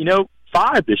draft,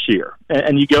 5 this year,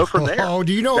 and you go from there. Oh,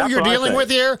 do you know who you're dealing with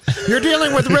here? You're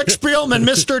dealing with Rick Spielman,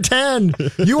 Mr. 10.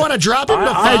 You want to drop him to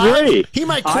 5? I agree. He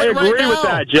might quit right now. I agree with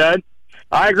that, Judd.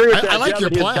 I agree with that. I like Judd, your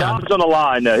plan. His job's on the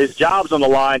line. His job's on the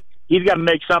line. He's got to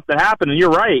make something happen, and you're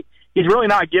right. He's really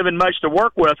not given much to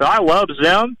work with. And I love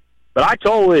Zim, but I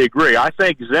totally agree. I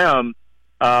think Zim,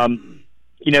 Zim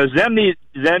needs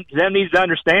to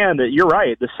understand that you're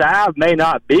right. The salve may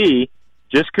not be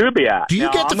just Kubiak. Do you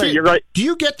get the feel? Right. Do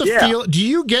you get the feel? Do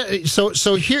you get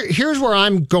so? Here's where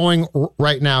I'm going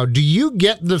right now. Do you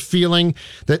get the feeling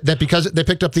that because they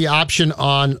picked up the option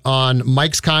on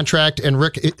Mike's contract and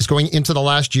Rick is going into the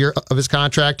last year of his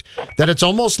contract, that it's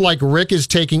almost like Rick is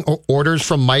taking orders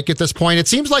from Mike at this point? It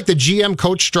seems like the GM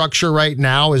coach structure right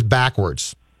now is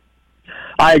backwards.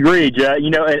 I agree, Jay.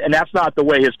 And that's not the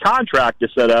way his contract is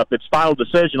set up. It's final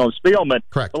decision on Spielman.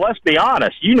 Correct. But let's be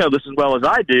honest. You know this as well as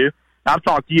I do. I've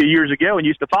talked to you years ago and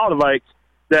used to follow the Vikes,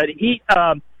 that he,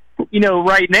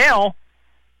 right now,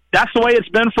 that's the way it's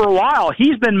been for a while.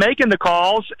 He's been making the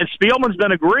calls, and Spielman's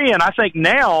been agreeing. I think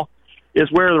now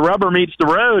is where the rubber meets the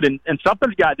road, and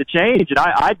something's got to change. And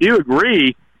I do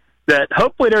agree that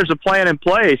hopefully there's a plan in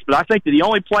place, but I think that the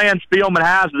only plan Spielman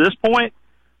has at this point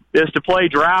is to play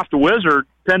draft wizard,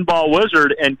 pinball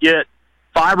wizard, and get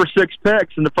 5 or 6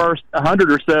 picks in the first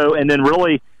 100 or so, and then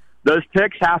really those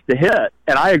picks have to hit.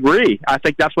 And I agree. I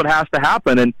think that's what has to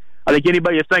happen. And I think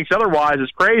anybody who thinks otherwise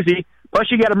is crazy. Plus,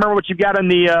 you got to remember what you've got in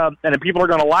the and people are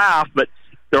going to laugh, but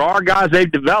there are guys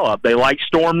they've developed. They like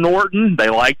Storm Norton. They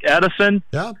like Edison.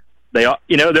 Yeah. They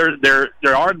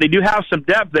do have some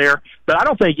depth there, but I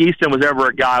don't think Easton was ever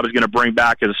a guy I was going to bring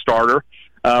back as a starter.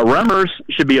 Remmers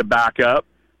should be a backup.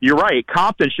 You're right.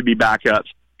 Compton should be backups.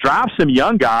 Draft some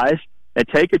young guys and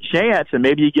take a chance, and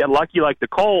maybe you get lucky like the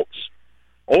Colts.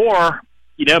 Or,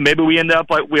 maybe we end up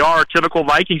like we are typical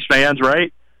Vikings fans,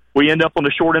 right? We end up on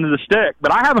the short end of the stick.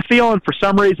 But I have a feeling for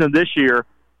some reason this year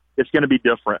it's going to be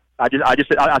different. I think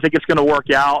it's going to work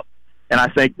out, and I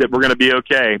think that we're going to be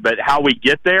okay. But how we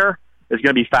get there is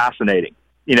going to be fascinating.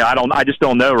 I just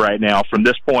don't know right now from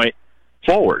this point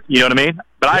forward. You know what I mean?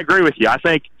 But I agree with you. I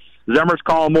think Zimmer's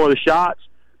calling more of the shots.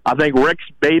 I think Rick's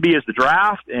baby is the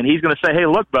draft, and he's going to say, hey,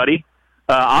 look, buddy,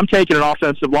 I'm taking an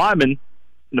offensive lineman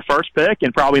in the first pick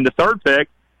and probably in the third pick,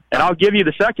 and I'll give you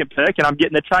the second pick, and I'm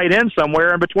getting a tight end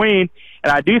somewhere in between.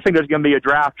 And I do think there's going to be a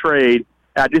draft trade,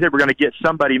 and I do think we're going to get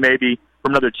somebody maybe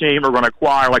from another team we're going to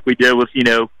acquire like we did with,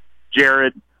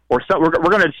 Jared. Or so, we're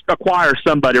going to acquire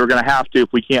somebody. We're going to have to if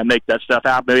we can't make that stuff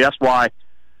happen. Maybe that's why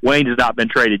Wayne has not been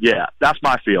traded yet. That's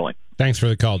my feeling. Thanks for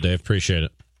the call, Dave. Appreciate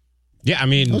it. Yeah, I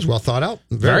mean, that was well thought out.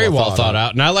 Very well thought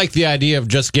out. And I like the idea of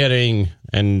just getting,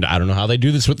 and I don't know how they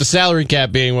do this with the salary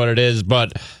cap being what it is,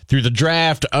 but through the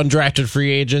draft, undrafted free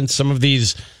agents, some of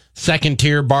these second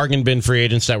tier bargain bin free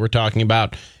agents that we're talking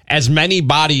about, as many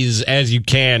bodies as you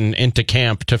can into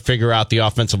camp to figure out the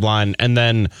offensive line, and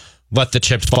then let the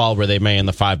chips fall where they may, and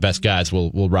the 5 best guys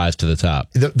will rise to the top.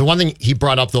 The one thing he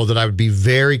brought up, though, that I would be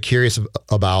very curious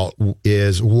about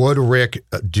is, would Rick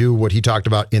do what he talked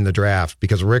about in the draft?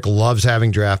 Because Rick loves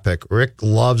having draft pick. Rick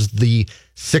loves the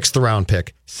 6th round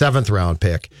pick, 7th round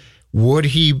pick. Would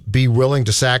he be willing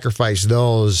to sacrifice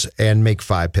those and make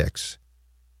 5 picks?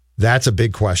 That's a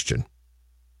big question.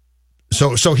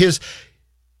 So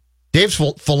Dave's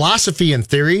philosophy and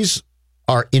theories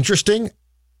are interesting,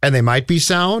 and they might be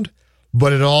sound,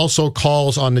 but it also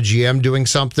calls on the GM doing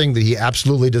something that he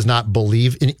absolutely does not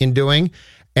believe in doing.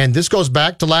 And this goes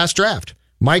back to last draft.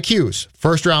 Mike Hughes,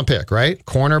 1st round pick, right?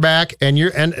 Cornerback.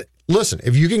 And listen,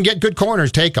 if you can get good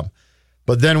corners, take them.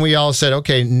 But then we all said,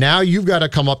 okay, now you've got to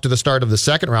come up to the start of the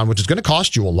 2nd round, which is going to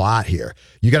cost you a lot here.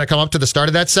 You got to come up to the start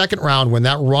of that 2nd round when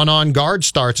that run on guard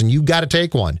starts, and you've got to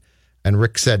take one. And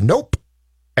Rick said, nope.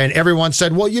 And everyone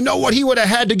said, well, you know what he would have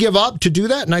had to give up to do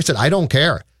that? And I said, I don't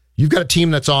care. You've got a team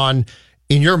that's on,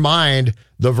 in your mind,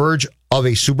 the verge of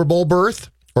a Super Bowl berth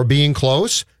or being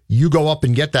close, you go up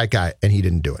and get that guy, and he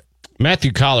didn't do it.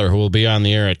 Matthew Collar, who will be on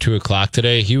the air at 2:00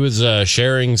 today, he was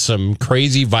sharing some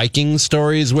crazy Vikings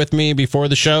stories with me before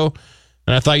the show.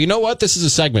 And I thought, you know what? This is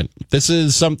a segment. This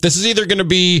is either going to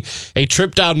be a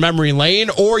trip down memory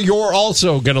lane, or you're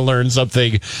also going to learn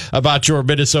something about your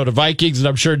Minnesota Vikings. And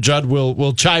I'm sure Judd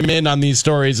will chime in on these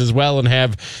stories as well and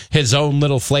have his own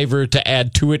little flavor to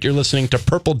add to it. You're listening to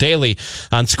Purple Daily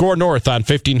on Score North on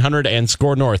 1500 and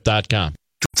ScoreNorth.com.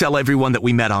 Tell everyone that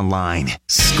we met online.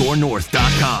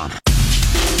 ScoreNorth.com.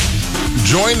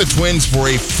 Join the Twins for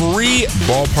a free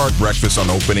ballpark breakfast on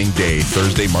opening day,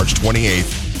 Thursday, March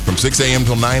 28th, from 6 a.m.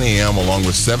 till 9 a.m., along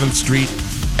with 7th Street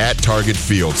at Target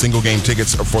Field. Single game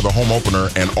tickets for the home opener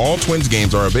and all Twins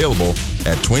games are available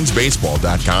at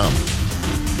twinsbaseball.com.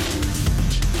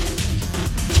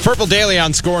 Purple Daily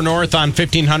on Score North on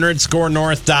 1500,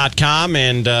 ScoreNorth.com,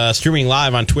 and streaming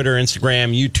live on Twitter,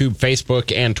 Instagram, YouTube,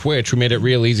 Facebook, and Twitch. We made it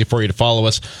real easy for you to follow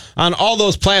us on all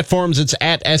those platforms. It's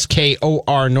at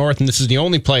SKOR North, and this is the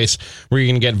only place where you're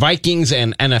going to get Vikings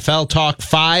and NFL talk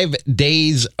 5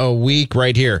 days a week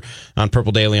right here on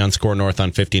Purple Daily on Score North on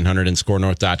 1500 and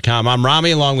ScoreNorth.com. I'm Rami,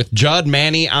 along with Judd,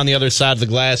 Manny on the other side of the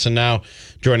glass, and now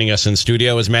joining us in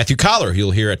studio is Matthew Collar.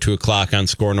 You'll hear at 2:00 on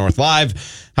Score North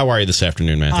Live. How are you this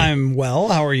afternoon, Matthew? I'm well.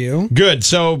 How are you? Good.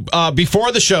 So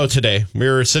before the show today, we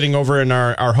were sitting over in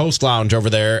our host lounge over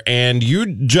there, and you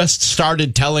just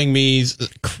started telling me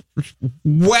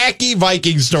wacky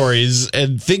Viking stories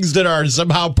and things that are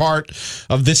somehow part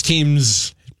of this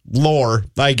team's lore,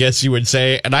 I guess you would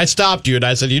say. And I stopped you and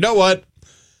I said, you know what?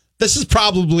 This is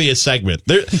probably a segment,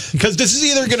 because this is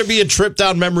either going to be a trip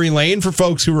down memory lane for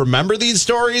folks who remember these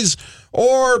stories,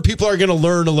 or people are going to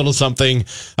learn a little something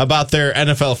about their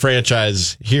NFL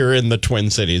franchise here in the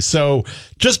Twin Cities. So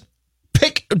just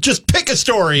pick a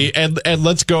story and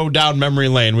let's go down memory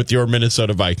lane with your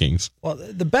Minnesota Vikings. Well,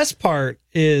 the best part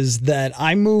is that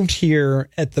I moved here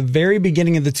at the very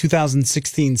beginning of the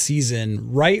 2016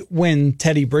 season, right when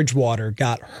Teddy Bridgewater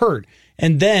got hurt.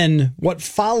 And then what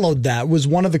followed that was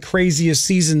one of the craziest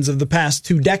seasons of the past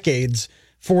 2 decades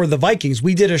for the Vikings.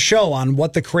 We did a show on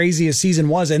what the craziest season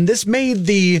was, and this made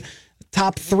the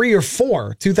top 3 or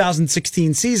 4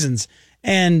 2016 seasons.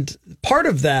 And part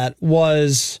of that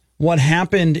was what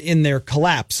happened in their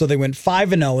collapse. So they went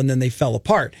 5-0 and then they fell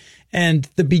apart. And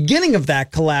the beginning of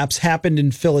that collapse happened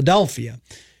in Philadelphia.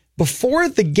 Before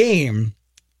the game,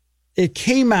 it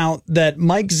came out that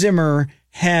Mike Zimmer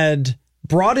had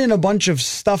brought in a bunch of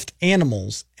stuffed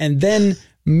animals and then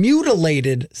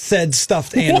mutilated said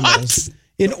stuffed animals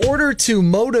in order to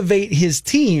motivate his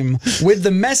team with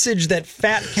the message that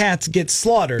fat cats get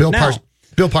slaughtered.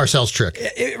 Bill Parcells' trick.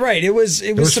 Right. It was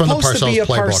supposed to be a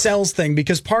Parcells thing,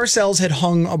 because Parcells had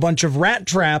hung a bunch of rat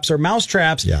traps or mouse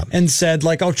traps and said,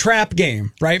 like, oh, trap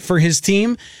game, right, for his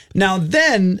team. Now,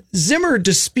 then Zimmer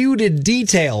disputed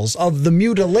details of the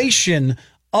mutilation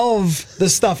of the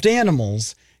stuffed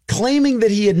animals, claiming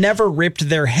that he had never ripped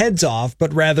their heads off,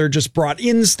 but rather just brought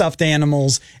in stuffed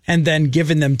animals and then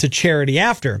given them to charity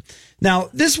after. Now,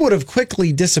 this would have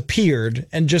quickly disappeared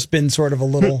and just been sort of a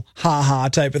little ha-ha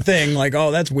type of thing, like,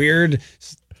 oh, that's weird,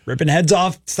 ripping heads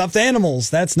off stuffed animals,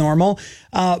 that's normal.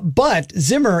 But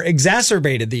Zimmer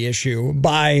exacerbated the issue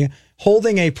by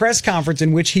holding a press conference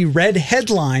in which he read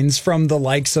headlines from the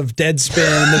likes of Deadspin,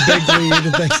 the Big Lead,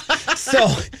 and things. So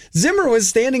Zimmer was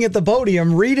standing at the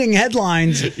podium reading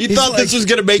headlines. You thought this was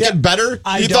going to make it better?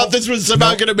 You thought this was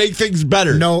somehow going to make things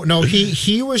better? No.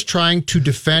 He was trying to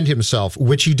defend himself,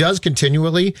 which he does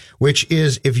continually, which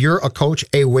is, if you're a coach,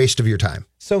 a waste of your time.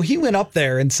 So he went up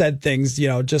there and said things,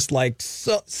 just like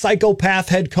psychopath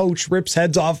head coach rips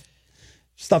heads off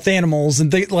stuffed animals,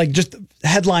 and just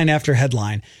headline after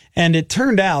headline. And it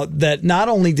turned out that not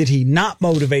only did he not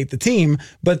motivate the team,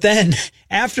 but then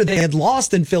after they had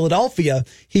lost in Philadelphia,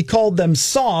 he called them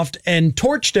soft and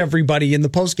torched everybody in the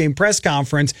postgame press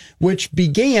conference, which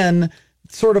began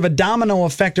sort of a domino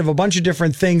effect of a bunch of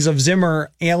different things of Zimmer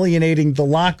alienating the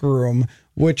locker room,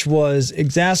 which was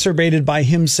exacerbated by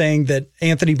him saying that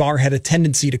Anthony Barr had a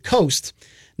tendency to coast.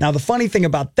 Now, the funny thing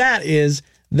about that is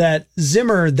that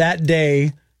Zimmer that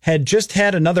day had just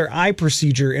had another eye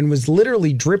procedure and was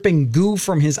literally dripping goo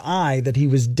from his eye that he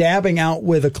was dabbing out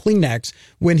with a Kleenex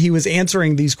when he was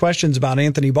answering these questions about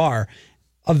Anthony Barr.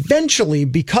 Eventually,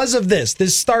 because of this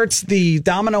starts the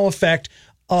domino effect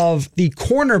of the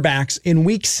cornerbacks in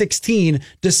week 16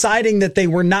 deciding that they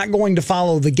were not going to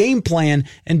follow the game plan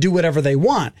and do whatever they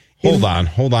want. Hold on.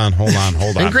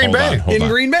 In Green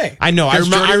Bay. I know. I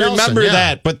remember yeah.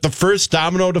 that. But the first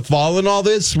domino to fall in all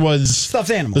this was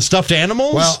Stuffed animals. The stuffed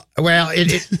animals. Well,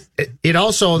 it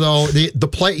also though the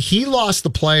play he lost the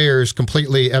players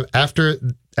completely after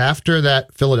that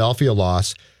Philadelphia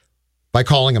loss by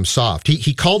calling them soft.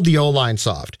 He called the O-line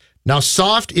soft. Now,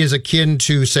 soft is akin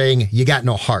to saying you got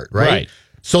no heart, right?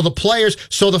 So the players,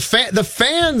 the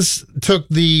fans took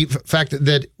the fact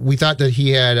that we thought that he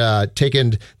had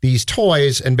taken these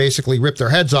toys and basically ripped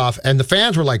their heads off, and the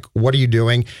fans were like, "What are you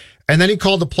doing?" And then he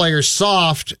called the players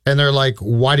soft, and they're like,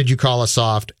 "Why did you call us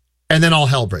soft?" And then all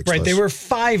hell breaks loose. Right, they were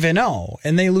 5-0,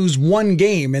 and they lose one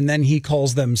game, and then he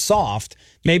calls them soft.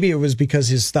 Maybe it was because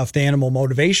his stuffed animal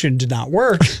motivation did not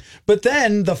work. But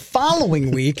then the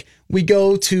following week, we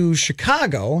go to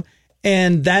Chicago,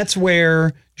 and that's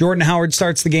where Jordan Howard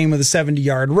starts the game with a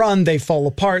 70-yard run. They fall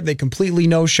apart. They completely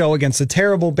no-show against a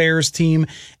terrible Bears team,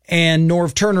 and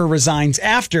Norv Turner resigns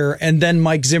after, and then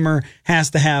Mike Zimmer has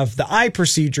to have the eye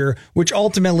procedure, which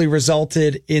ultimately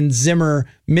resulted in Zimmer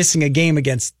missing a game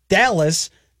against Dallas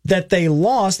that they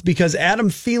lost because Adam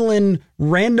Thielen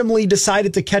randomly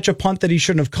decided to catch a punt that he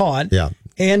shouldn't have caught,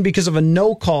 and because of a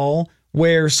no call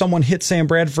where someone hit Sam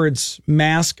Bradford's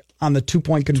mask on the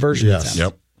 2-point conversion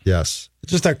attempt. Yes.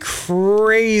 Just a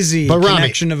crazy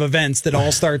connection of events that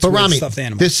all starts with stuffed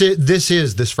animals. This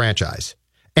is this franchise.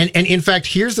 And in fact,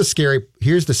 here's the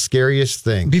scariest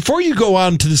thing. Before you go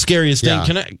on to the scariest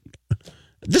thing,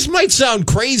 this might sound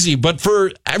crazy, but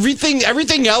for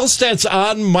everything else that's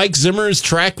on Mike Zimmer's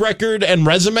track record and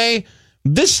resume,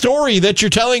 this story that you're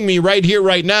telling me right here,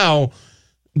 right now,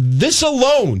 this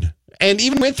alone, and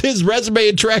even with his resume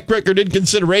and track record in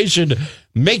consideration,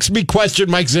 makes me question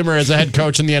Mike Zimmer as a head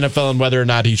coach in the NFL and whether or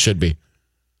not he should be.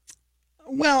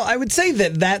 Well, I would say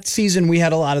that season we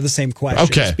had a lot of the same questions.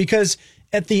 Okay. Because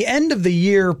at the end of the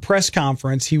year press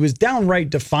conference, he was downright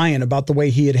defiant about the way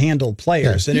he had handled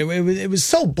players. And it was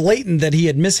so blatant that he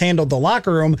had mishandled the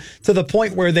locker room to the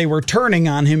point where they were turning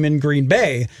on him in Green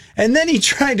Bay. And then he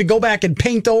tried to go back and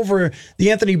paint over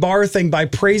the Anthony Barr thing by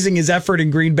praising his effort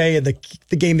in Green Bay at the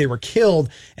game they were killed.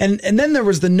 And then there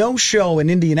was the no-show in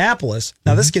Indianapolis.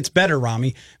 Now, this gets better,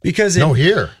 Rami, because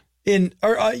here. Against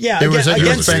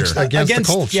the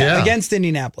Colts, against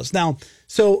Indianapolis. Now,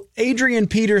 so Adrian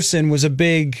Peterson was a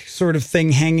big sort of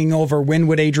thing hanging over when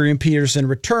would Adrian Peterson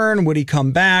return? Would he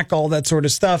come back? All that sort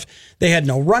of stuff. They had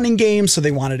no running game, so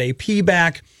they wanted AP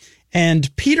back.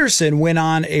 And Peterson went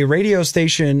on a radio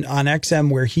station on XM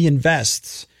where he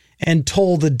invests and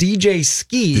told the DJ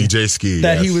Ski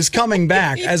that he was coming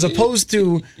back, as opposed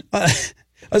to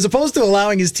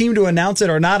allowing his team to announce it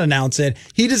or not announce it.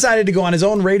 He decided to go on his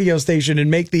own radio station and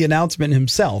make the announcement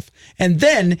himself. And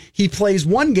then he plays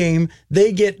one game,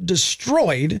 they get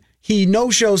destroyed. He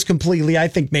no-shows completely. I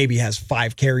think maybe has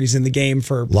 5 carries in the game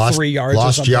for 3 yards.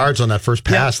 Lost yards on that first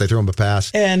pass. They threw him a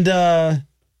pass.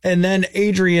 And then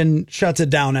Adrian shuts it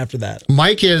down after that.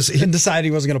 And decided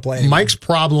he wasn't going to play anymore. Mike's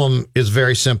problem is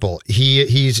very simple.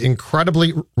 He's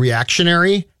incredibly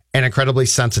reactionary and incredibly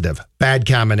sensitive. Bad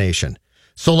combination.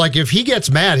 So, like, if he gets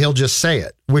mad, he'll just say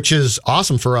it, which is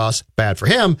awesome for us, bad for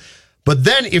him. But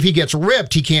then if he gets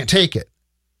ripped, he can't take it.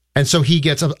 And so he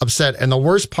gets upset. And the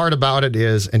worst part about it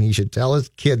is, and he should tell his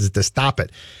kids to stop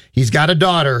it, he's got a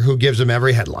daughter who gives him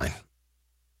every headline.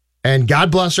 And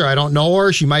God bless her. I don't know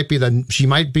her. She might be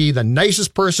the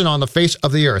nicest person on the face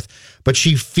of the earth, but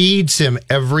she feeds him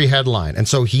every headline. And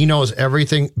so he knows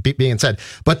everything being said.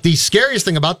 But the scariest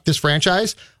thing about this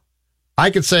franchise, I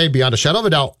could say beyond a shadow of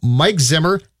a doubt, Mike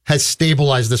Zimmer has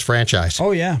stabilized this franchise.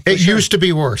 Oh, yeah. It used to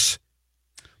be worse.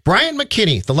 Brian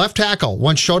McKinney, the left tackle,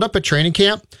 once showed up at training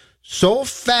camp so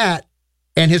fat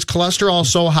and his cholesterol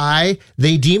so high,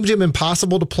 they deemed him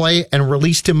impossible to play and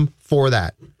released him for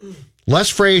that. Les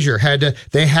Frazier had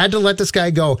to let this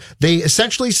guy go. They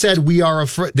essentially said, we are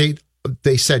afraid.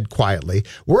 They said quietly,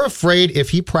 we're afraid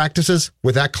if he practices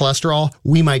with that cholesterol,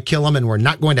 we might kill him, and we're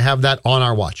not going to have that on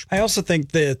our watch. I also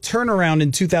think the turnaround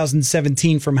in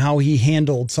 2017 from how he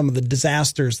handled some of the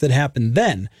disasters that happened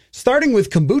then, starting with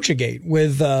Kombucha-gate,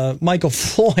 with Michael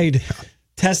Floyd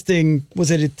testing, was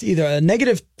it either a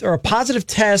negative or a positive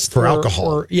test for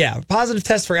alcohol? Positive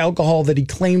test for alcohol that he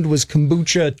claimed was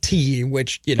kombucha tea,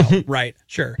 which, right,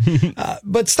 sure.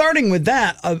 But starting with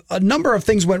that, a number of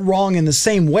things went wrong in the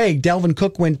same way. Dalvin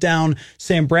Cook went down.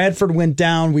 Sam Bradford went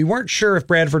down. We weren't sure if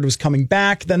Bradford was coming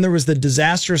back. Then there was the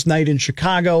disastrous night in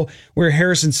Chicago where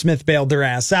Harrison Smith bailed their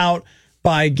ass out.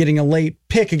 by getting a late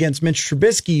pick against Mitch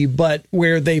Trubisky, but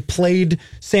where they played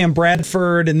Sam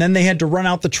Bradford and then they had to run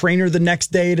out the trainer the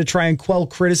next day to try and quell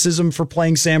criticism for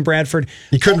playing Sam Bradford.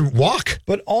 He couldn't walk.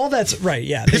 But all that's right,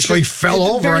 yeah. Basically fell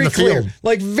over on the field.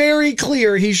 Like, very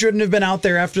clear he shouldn't have been out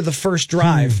there after the first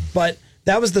drive. But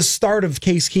that was the start of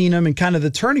Case Keenum and kind of the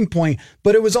turning point.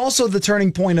 But it was also the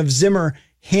turning point of Zimmer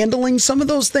handling some of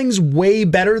those things way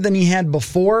better than he had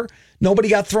before. Nobody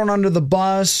got thrown under the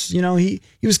bus. You know, he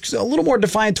was a little more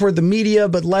defiant toward the media,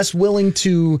 but less willing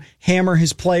to hammer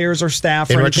his players or staff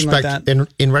or anything like that.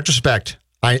 In retrospect,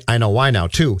 I know why now,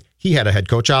 too. He had a head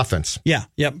coach offense. Yeah,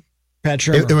 yep. Pat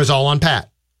Shurmur. It was all on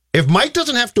Pat. If Mike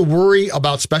doesn't have to worry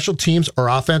about special teams or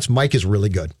offense, Mike is really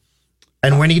good.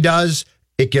 And when he does,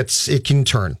 it can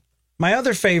turn. My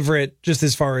other favorite, just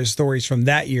as far as stories from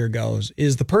that year goes,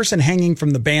 is the person hanging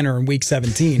from the banner in week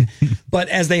 17. But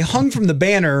as they hung from the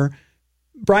banner,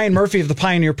 Brian Murphy of the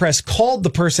Pioneer Press called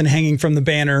the person hanging from the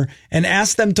banner and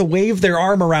asked them to wave their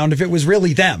arm around if it was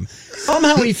really them.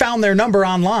 Somehow he found their number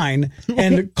online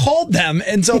and called them.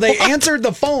 And so they answered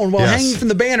the phone while hanging from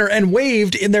the banner and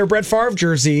waved in their Brett Favre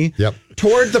jersey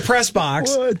toward the press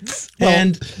box.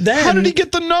 And then, how did he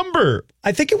get the number?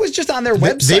 I think it was just on their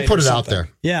website. They put it out there.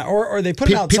 Yeah, or they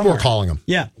put it out People somewhere. were calling him.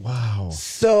 Yeah. Wow.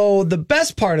 So the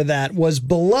best part of that was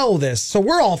below this. So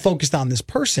we're all focused on this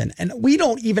person, and we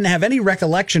don't even have any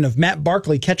recollection of Matt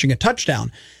Barkley catching a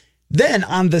touchdown. Then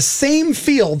on the same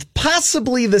field,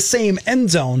 possibly the same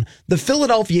end zone, the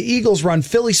Philadelphia Eagles run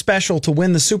Philly special to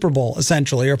win the Super Bowl,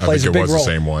 essentially, or plays a big role. The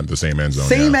same one, the same end zone.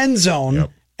 Same end zone.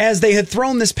 Yep. As they had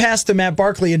thrown this pass to Matt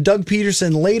Barkley, and Doug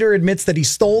Peterson later admits that he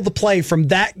stole the play from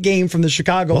that game from the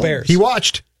Chicago Bears. He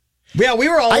watched. Yeah, we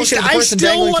were all looking at the person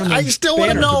dangling from the I still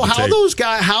want to know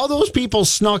how those people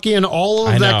snuck in all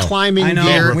of that climbing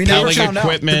gear. We never found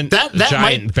equipment, that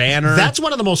giant banner. That's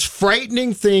one of the most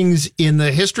frightening things in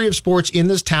the history of sports in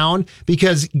this town,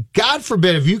 because God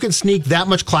forbid if you can sneak that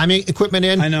much climbing equipment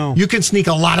in, I know. You can sneak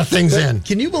a lot of things in.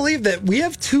 Can you believe that we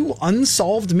have two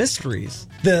unsolved mysteries?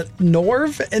 The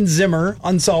Norv and Zimmer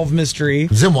unsolved mystery.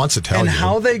 Zim wants to tell and you. And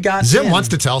how they got Zim in. wants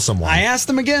to tell someone. I asked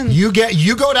him again. You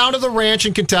go down to the ranch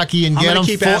in Kentucky and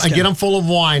get him full of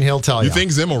wine. He'll tell you. You think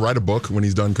Zim will write a book when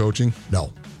he's done coaching?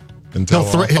 No. He'll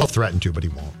threaten to, but he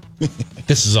won't.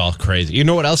 This is all crazy. You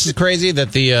know what else is crazy?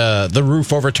 That the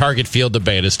roof over Target Field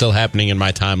debate is still happening in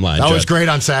my timeline. That Judd. was great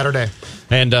on Saturday.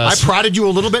 And I prodded you a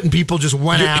little bit, and people just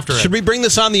went after it. Should we bring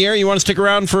this on the air? You want to stick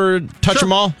around for Touch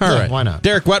 'em All? All right. Why not?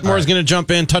 Derek Wetmore is going to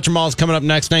jump in. Touch 'em All is coming up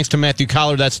next. Thanks to Matthew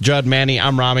Collar. That's Judd, Manny.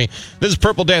 I'm Rami. This is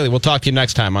Purple Daily. We'll talk to you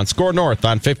next time on Score North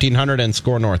on 1500 and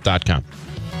scorenorth.com.